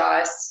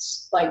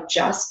just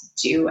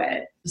do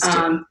it.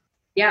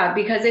 Yeah,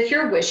 because if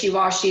you're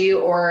wishy-washy,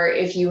 or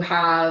if you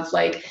have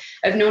like,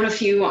 I've known a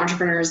few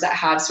entrepreneurs that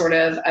have sort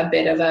of a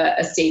bit of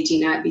a safety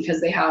net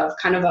because they have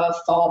kind of a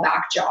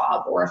fallback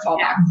job or a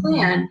fallback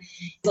plan.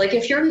 Like,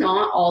 if you're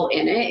not all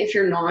in it, if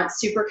you're not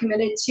super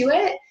committed to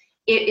it,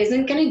 it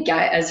isn't going to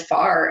get as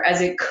far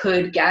as it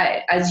could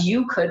get, as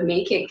you could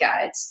make it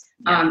get,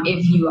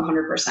 if you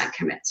 100%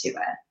 commit to it.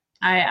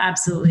 I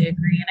absolutely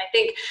agree. And I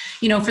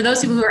think, for those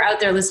people who are out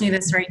there listening to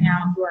this right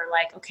now, who are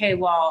like, okay,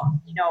 well,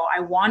 I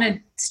want to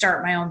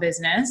start my own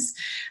business.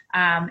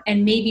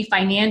 And maybe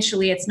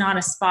financially, it's not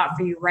a spot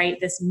for you right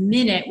this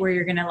minute where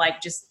you're going to like,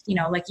 just,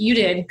 like you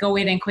did, go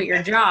in and quit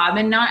your job.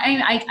 And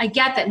I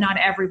get that not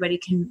everybody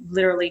can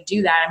literally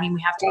do that. I mean,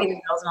 we have to pay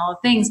the bills and all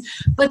the things,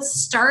 but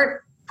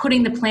start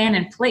putting the plan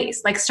in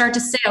place. Like start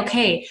to say,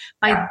 okay,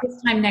 by this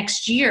time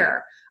next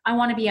year, I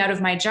want to be out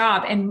of my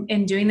job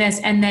and doing this.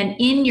 And then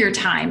in your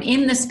time,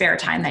 in the spare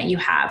time that you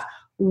have,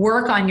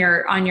 work on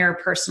your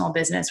personal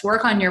business,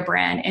 work on your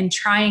brand, and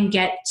try and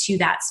get to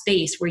that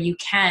space where you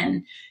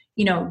can,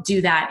 do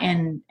that.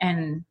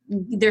 And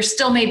there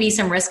still may be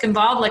some risk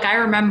involved. Like I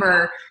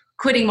remember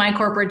quitting my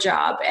corporate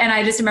job, and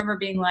I just remember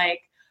being like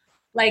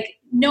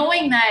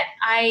knowing that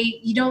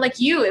like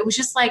you, it was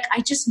just like,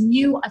 I just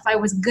knew if I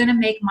was going to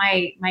make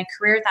my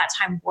career at that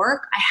time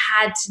work, I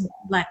had to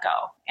let go.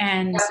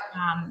 And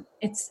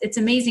it's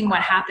amazing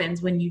what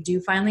happens when you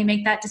do finally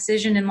make that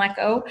decision and let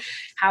go,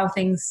 how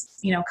things,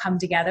 come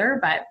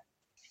together.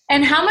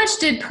 And how much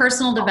did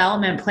personal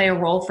development play a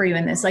role for you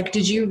in this? Like,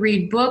 did you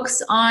read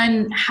books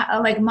on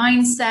like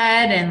mindset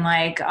and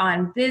like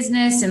on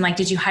business, and like,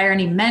 did you hire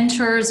any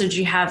mentors, or did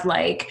you have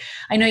I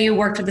know you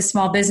worked with a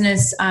small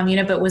business,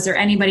 but was there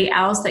anybody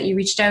else that you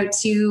reached out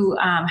to?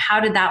 How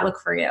did that look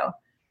for you?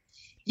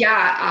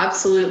 Yeah,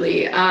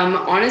 absolutely.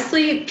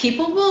 Honestly,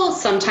 people will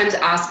sometimes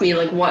ask me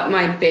like what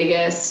my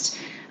biggest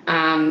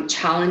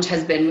challenge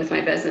has been with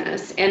my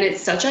business. And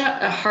it's such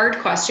a hard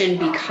question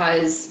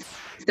because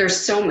there's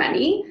so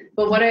many.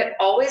 But what I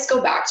always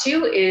go back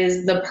to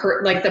is the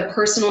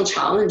personal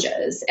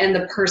challenges and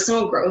the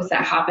personal growth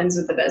that happens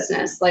with the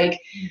business. Like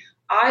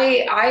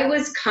I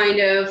was kind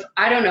of,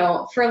 I don't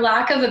know, for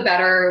lack of a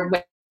better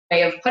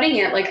way of putting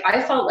it, like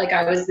I felt like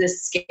I was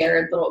this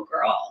scared little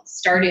girl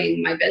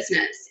starting my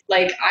business.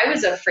 Like I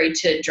was afraid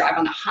to drive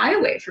on the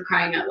highway, for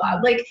crying out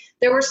loud. Like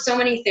there were so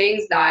many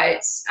things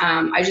that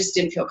I just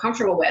didn't feel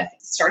comfortable with.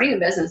 Starting a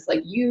business,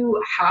 like you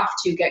have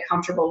to get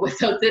comfortable with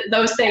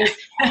those things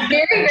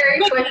very, very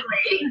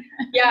quickly.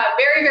 Yeah,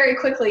 very, very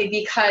quickly,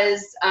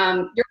 because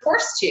you're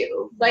forced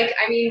to. Like,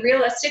 I mean,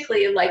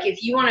 realistically, like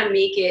if you want to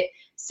make it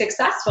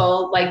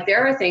successful, like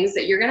there are things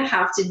that you're going to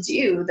have to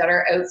do that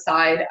are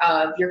outside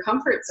of your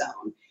comfort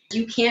zone.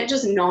 You can't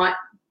just not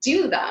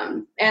do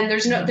them. And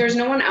there's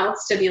no one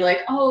else to be like,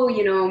 oh,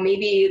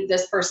 maybe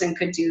this person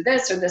could do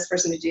this or this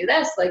person could do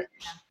this. Like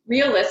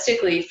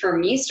realistically, for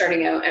me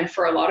starting out, and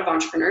for a lot of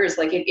entrepreneurs,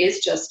 like it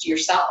is just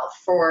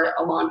yourself for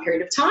a long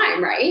period of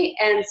time, right?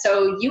 And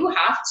so you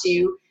have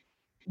to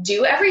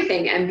do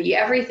everything and be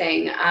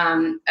everything.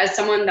 As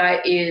someone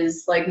that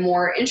is like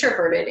more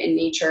introverted in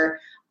nature,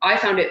 I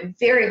found it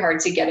very hard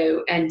to get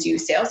out and do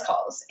sales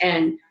calls.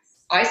 And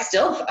I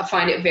still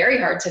find it very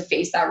hard to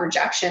face that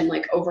rejection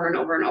like over and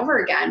over and over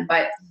again,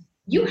 but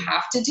you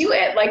have to do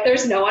it. Like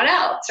there's no one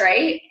else,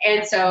 right?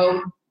 And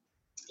so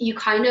you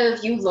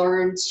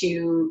learn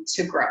to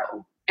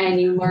grow,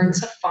 and you learn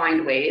to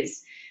find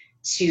ways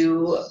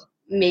to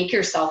make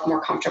yourself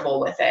more comfortable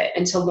with it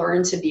and to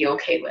learn to be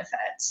okay with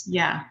it.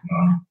 Yeah.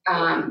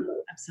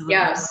 Absolutely.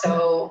 Yeah.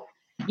 So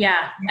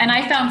yeah. And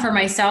I found for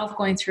myself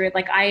going through it,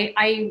 like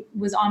I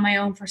was on my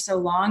own for so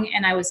long,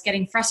 and I was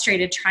getting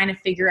frustrated trying to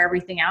figure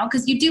everything out,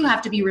 because you do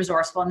have to be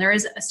resourceful. And there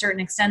is a certain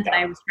extent that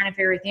I was trying to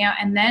figure everything out.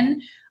 And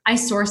then I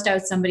sourced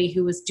out somebody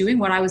who was doing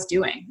what I was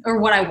doing or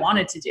what I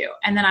wanted to do.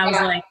 And then I was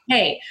like,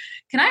 hey,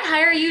 can I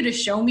hire you to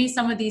show me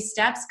some of these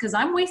steps? Because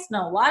I'm wasting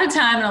a lot of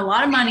time and a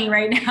lot of money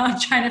right now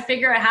trying to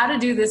figure out how to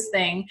do this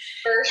thing.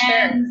 For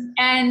sure.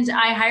 And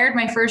I hired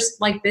my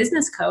first like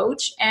business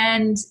coach,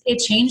 and it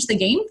changed the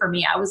game for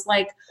me. I was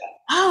like,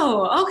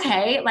 oh,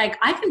 okay, like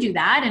I can do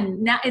that.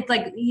 And now it's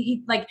like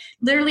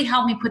literally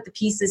helped me put the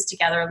pieces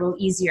together a little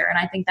easier. And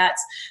I think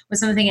was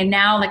something. And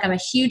now like I'm a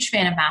huge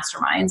fan of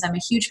masterminds. I'm a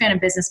huge fan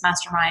of business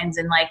masterminds,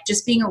 and like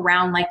just being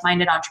around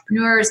like-minded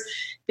entrepreneurs,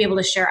 be able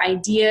to share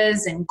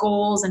ideas and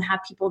goals and have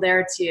people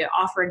there to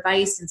offer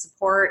advice and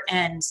support.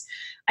 And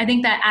I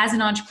think that as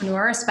an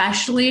entrepreneur,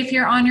 especially if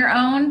you're on your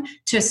own,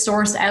 to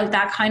source out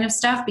that kind of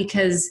stuff,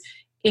 because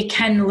it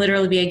can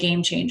literally be a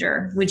game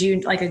changer. Would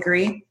you like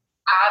agree?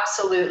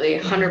 Absolutely.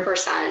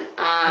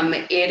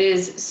 100%. It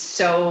is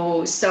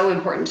so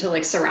important to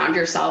like surround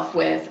yourself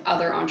with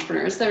other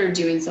entrepreneurs that are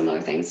doing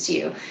similar things to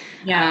you.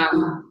 Yeah.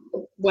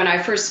 When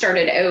I first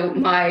started out,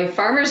 my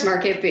farmer's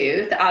market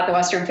booth at the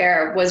Western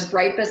Fair was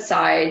right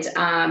beside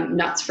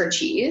Nuts for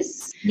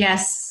Cheese.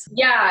 Yes.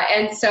 Yeah.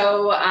 And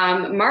so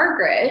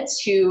Margaret,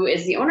 who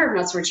is the owner of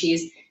Nuts for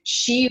Cheese,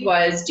 she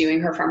was doing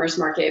her farmer's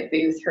market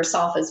booth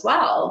herself as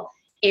well.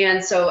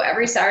 And so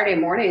every Saturday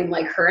morning,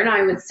 like her and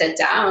I would sit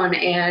down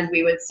and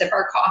we would sip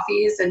our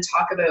coffees and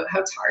talk about how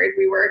tired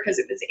we were because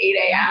it was 8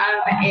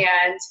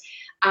 a.m.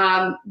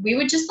 And we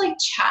would just like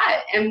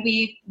chat, and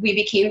we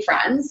became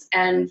friends.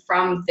 And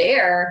from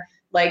there,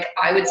 like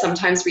I would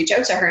sometimes reach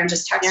out to her and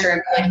just text her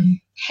and be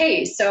like,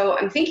 hey, so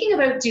I'm thinking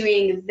about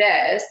doing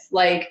this.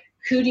 Like,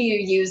 who do you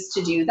use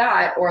to do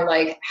that? Or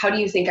like, how do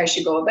you think I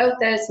should go about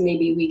this?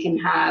 Maybe we can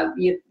have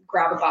you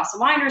grab a glass of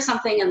wine or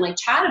something and like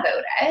chat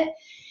about it.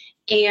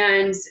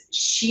 And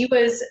she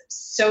was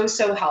so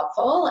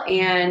helpful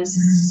and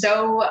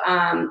so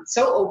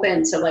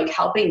open to like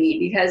helping me,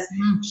 because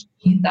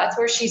that's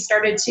where she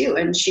started too.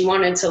 And she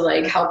wanted to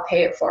like help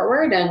pay it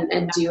forward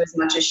and do as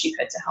much as she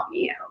could to help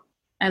me out.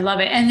 I love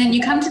it. And then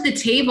you come to the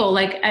table,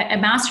 like a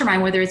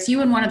mastermind, whether it's you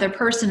and one other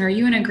person or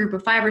you and a group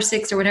of 5 or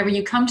 6 or whatever,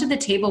 you come to the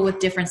table with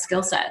different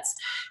skill sets.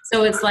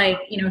 So it's like,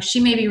 you know, she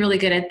may be really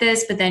good at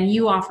this, but then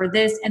you offer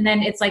this. And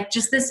then it's like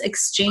just this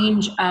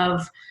exchange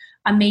of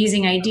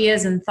amazing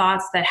ideas and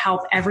thoughts that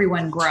help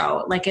everyone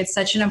grow. Like it's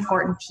such an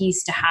important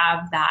piece to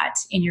have that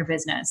in your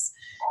business,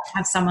 to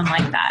have someone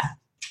like that.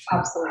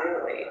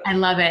 Absolutely. I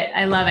love it.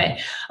 I love it.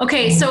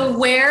 Okay. So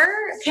where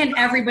can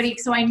everybody,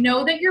 so I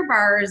know that your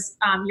bars,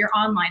 you're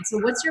online. So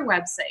what's your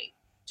website?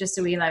 Just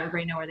so we let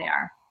everybody know where they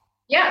are.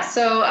 Yeah.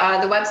 So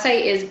the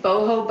website is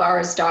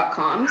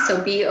bohobars.com.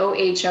 So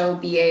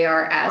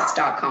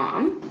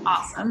BOHOBARS.com.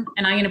 Awesome.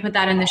 And I'm going to put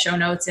that in the show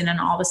notes and in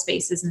all the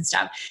spaces and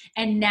stuff.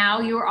 And now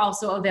you're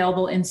also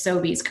available in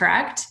Sobeys,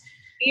 correct?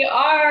 We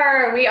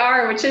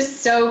are, which is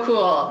so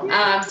cool.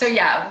 So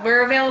yeah,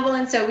 we're available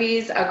in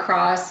Sobeys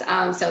across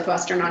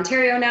Southwestern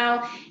Ontario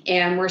now,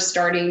 and we're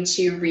starting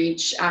to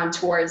reach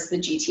towards the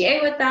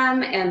GTA with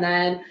them. And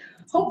then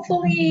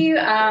hopefully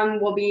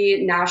we'll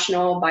be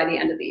national by the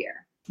end of the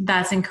year.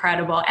 That's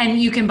incredible.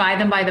 And you can buy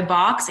them by the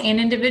box and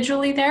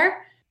individually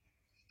there?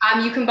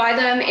 You can buy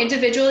them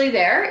individually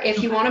there.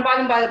 If you want to buy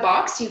them by the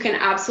box, you can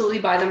absolutely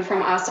buy them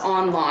from us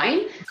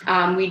online.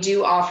 We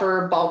do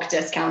offer bulk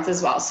discounts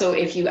as well. So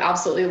if you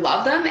absolutely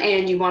love them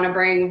and you want to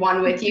bring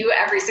one with you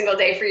every single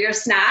day for your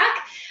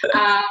snack,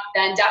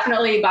 then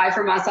definitely buy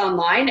from us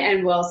online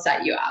and we'll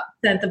set you up.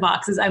 Sent the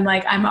boxes. I'm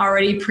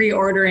already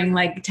pre-ordering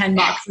like 10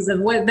 boxes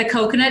of what the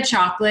coconut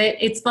chocolate.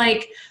 It's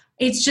like,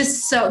 it's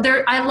just so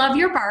I love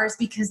your bars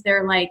because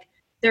they're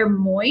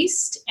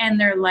moist and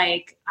they're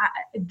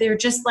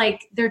just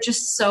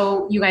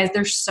so, you guys,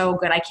 they're so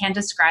good. I can't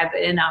describe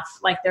it enough.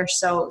 Like they're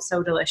so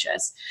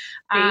delicious.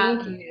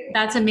 Thank you.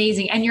 That's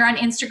amazing. And you're on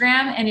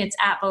Instagram and it's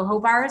at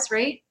Boho Bars,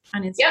 right?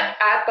 On Instagram. Yeah,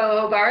 at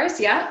Boho Bars.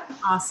 Yeah.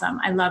 Awesome.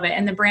 I love it.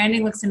 And the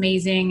branding looks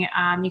amazing.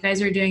 You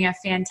guys are doing a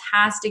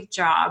fantastic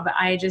job.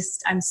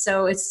 it's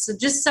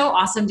just so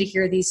awesome to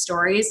hear these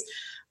stories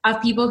of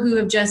people who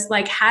have just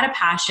like had a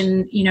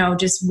passion, you know,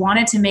 just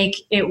wanted to make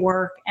it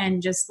work.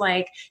 And just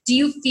like, do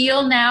you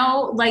feel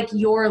now like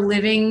you're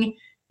living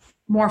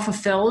more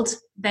fulfilled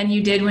than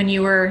you did when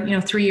you were,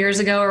 3 years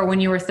ago, or when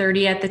you were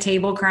 30 at the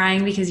table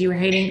crying because you were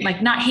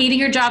not hating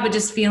your job, but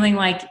just feeling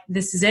like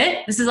this is it?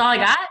 This is all I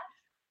got?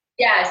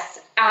 Yes,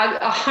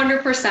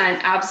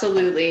 100%.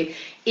 Absolutely.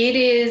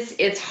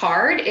 It's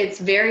hard. It's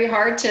very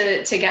hard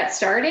to get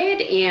started,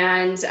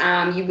 and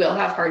you will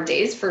have hard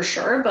days for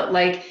sure. But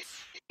like,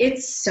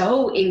 it's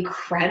so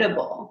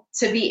incredible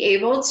to be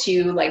able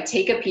to like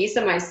take a piece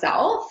of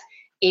myself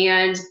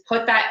and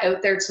put that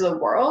out there to the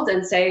world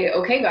and say,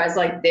 okay, guys,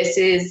 like this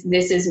is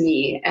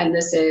me, and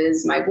this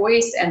is my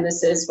voice, and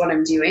this is what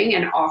I'm doing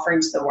and offering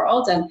to the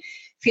world, and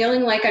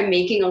feeling like I'm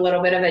making a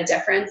little bit of a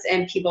difference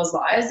in people's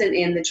lives and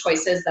in the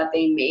choices that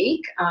they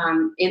make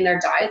in their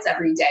diets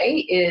every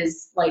day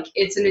is like,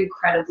 it's an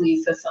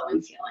incredibly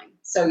fulfilling feeling.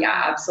 So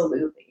yeah,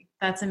 absolutely.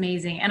 That's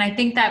amazing. And I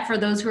think that for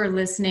those who are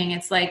listening,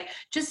 it's like,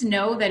 just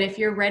know that if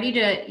you're ready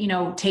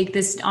to, take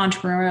this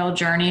entrepreneurial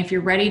journey, if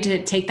you're ready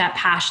to take that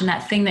passion,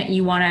 that thing that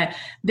you want to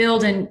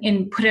build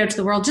and put it out to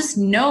the world, just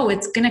know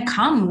it's going to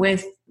come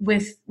with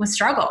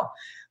struggle.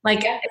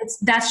 Like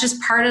that's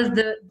just part of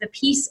the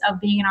piece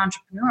of being an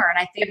entrepreneur. And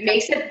I think it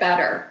makes it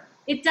better.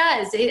 It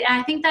does.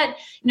 I think that,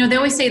 they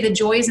always say the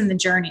joy is in the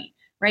journey.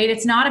 Right?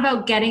 It's not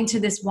about getting to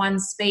this one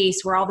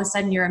space where all of a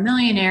sudden you're a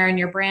millionaire and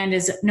your brand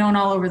is known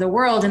all over the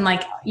world and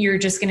like you're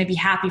just going to be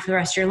happy for the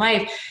rest of your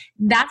life.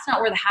 That's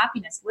not where the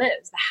happiness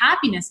lives. The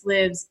happiness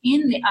lives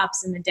in the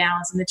ups and the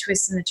downs and the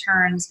twists and the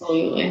turns,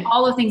 and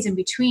all the things in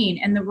between.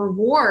 And the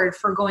reward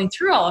for going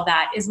through all of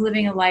that is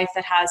living a life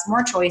that has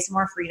more choice,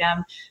 more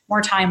freedom,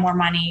 more time, more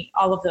money,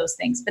 all of those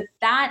things. But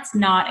that's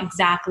not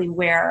exactly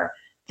where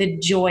the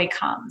joy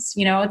comes.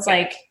 It's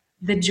like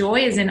the joy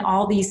is in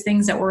all these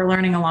things that we're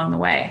learning along the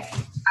way.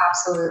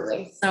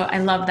 Absolutely. So I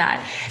love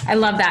that.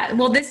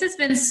 Well, this has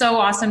been so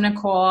awesome,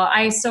 Nicole.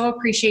 I so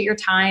appreciate your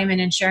time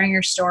and in sharing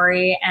your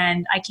story.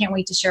 And I can't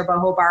wait to share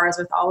Boho Bars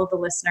with all of the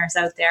listeners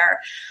out there.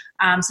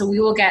 So we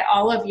will get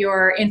all of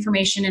your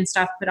information and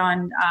stuff put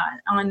on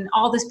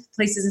all the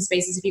places and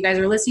spaces. If you guys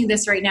are listening to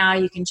this right now,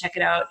 you can check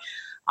it out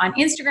on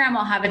Instagram.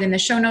 I'll have it in the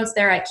show notes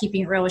there at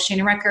Keeping It Real with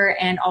Shana Recker,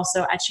 and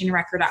also at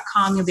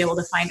shanarecker.com. You'll be able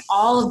to find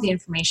all of the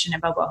information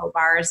about Boho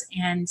Bars.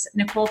 And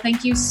Nicole,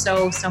 thank you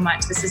so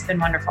much. This has been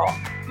wonderful.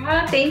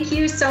 Thank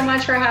you so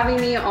much for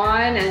having me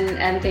on,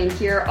 and thank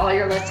all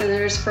your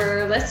listeners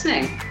for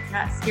listening.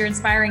 Yes, you're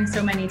inspiring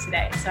so many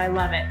today, so I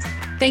love it.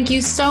 Thank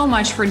you so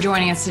much for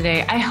joining us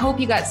today. I hope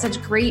you got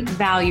such great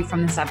value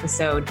from this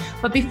episode.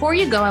 But before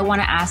you go, I want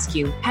to ask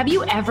you, have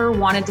you ever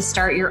wanted to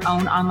start your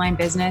own online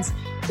business,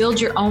 build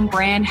your own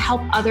brand,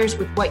 help others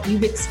with what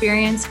you've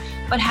experienced,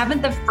 but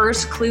haven't the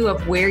first clue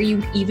of where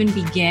you even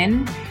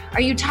begin?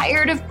 Are you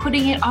tired of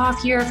putting it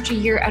off year after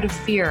year out of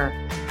fear?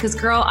 Because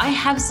girl, I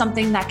have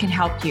something that can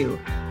help you.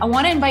 I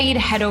want to invite you to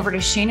head over to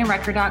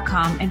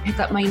shainarecker.com and pick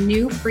up my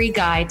new free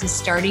guide to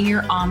starting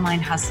your online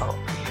hustle.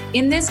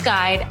 In this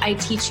guide, I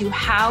teach you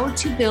how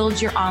to build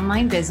your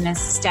online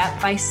business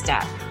step by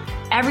step.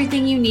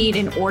 Everything you need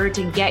in order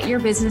to get your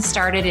business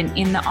started and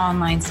in the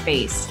online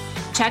space.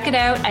 Check it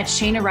out at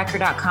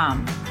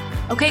shainarecker.com.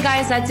 Okay,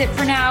 guys, that's it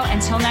for now.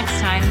 Until next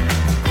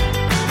time.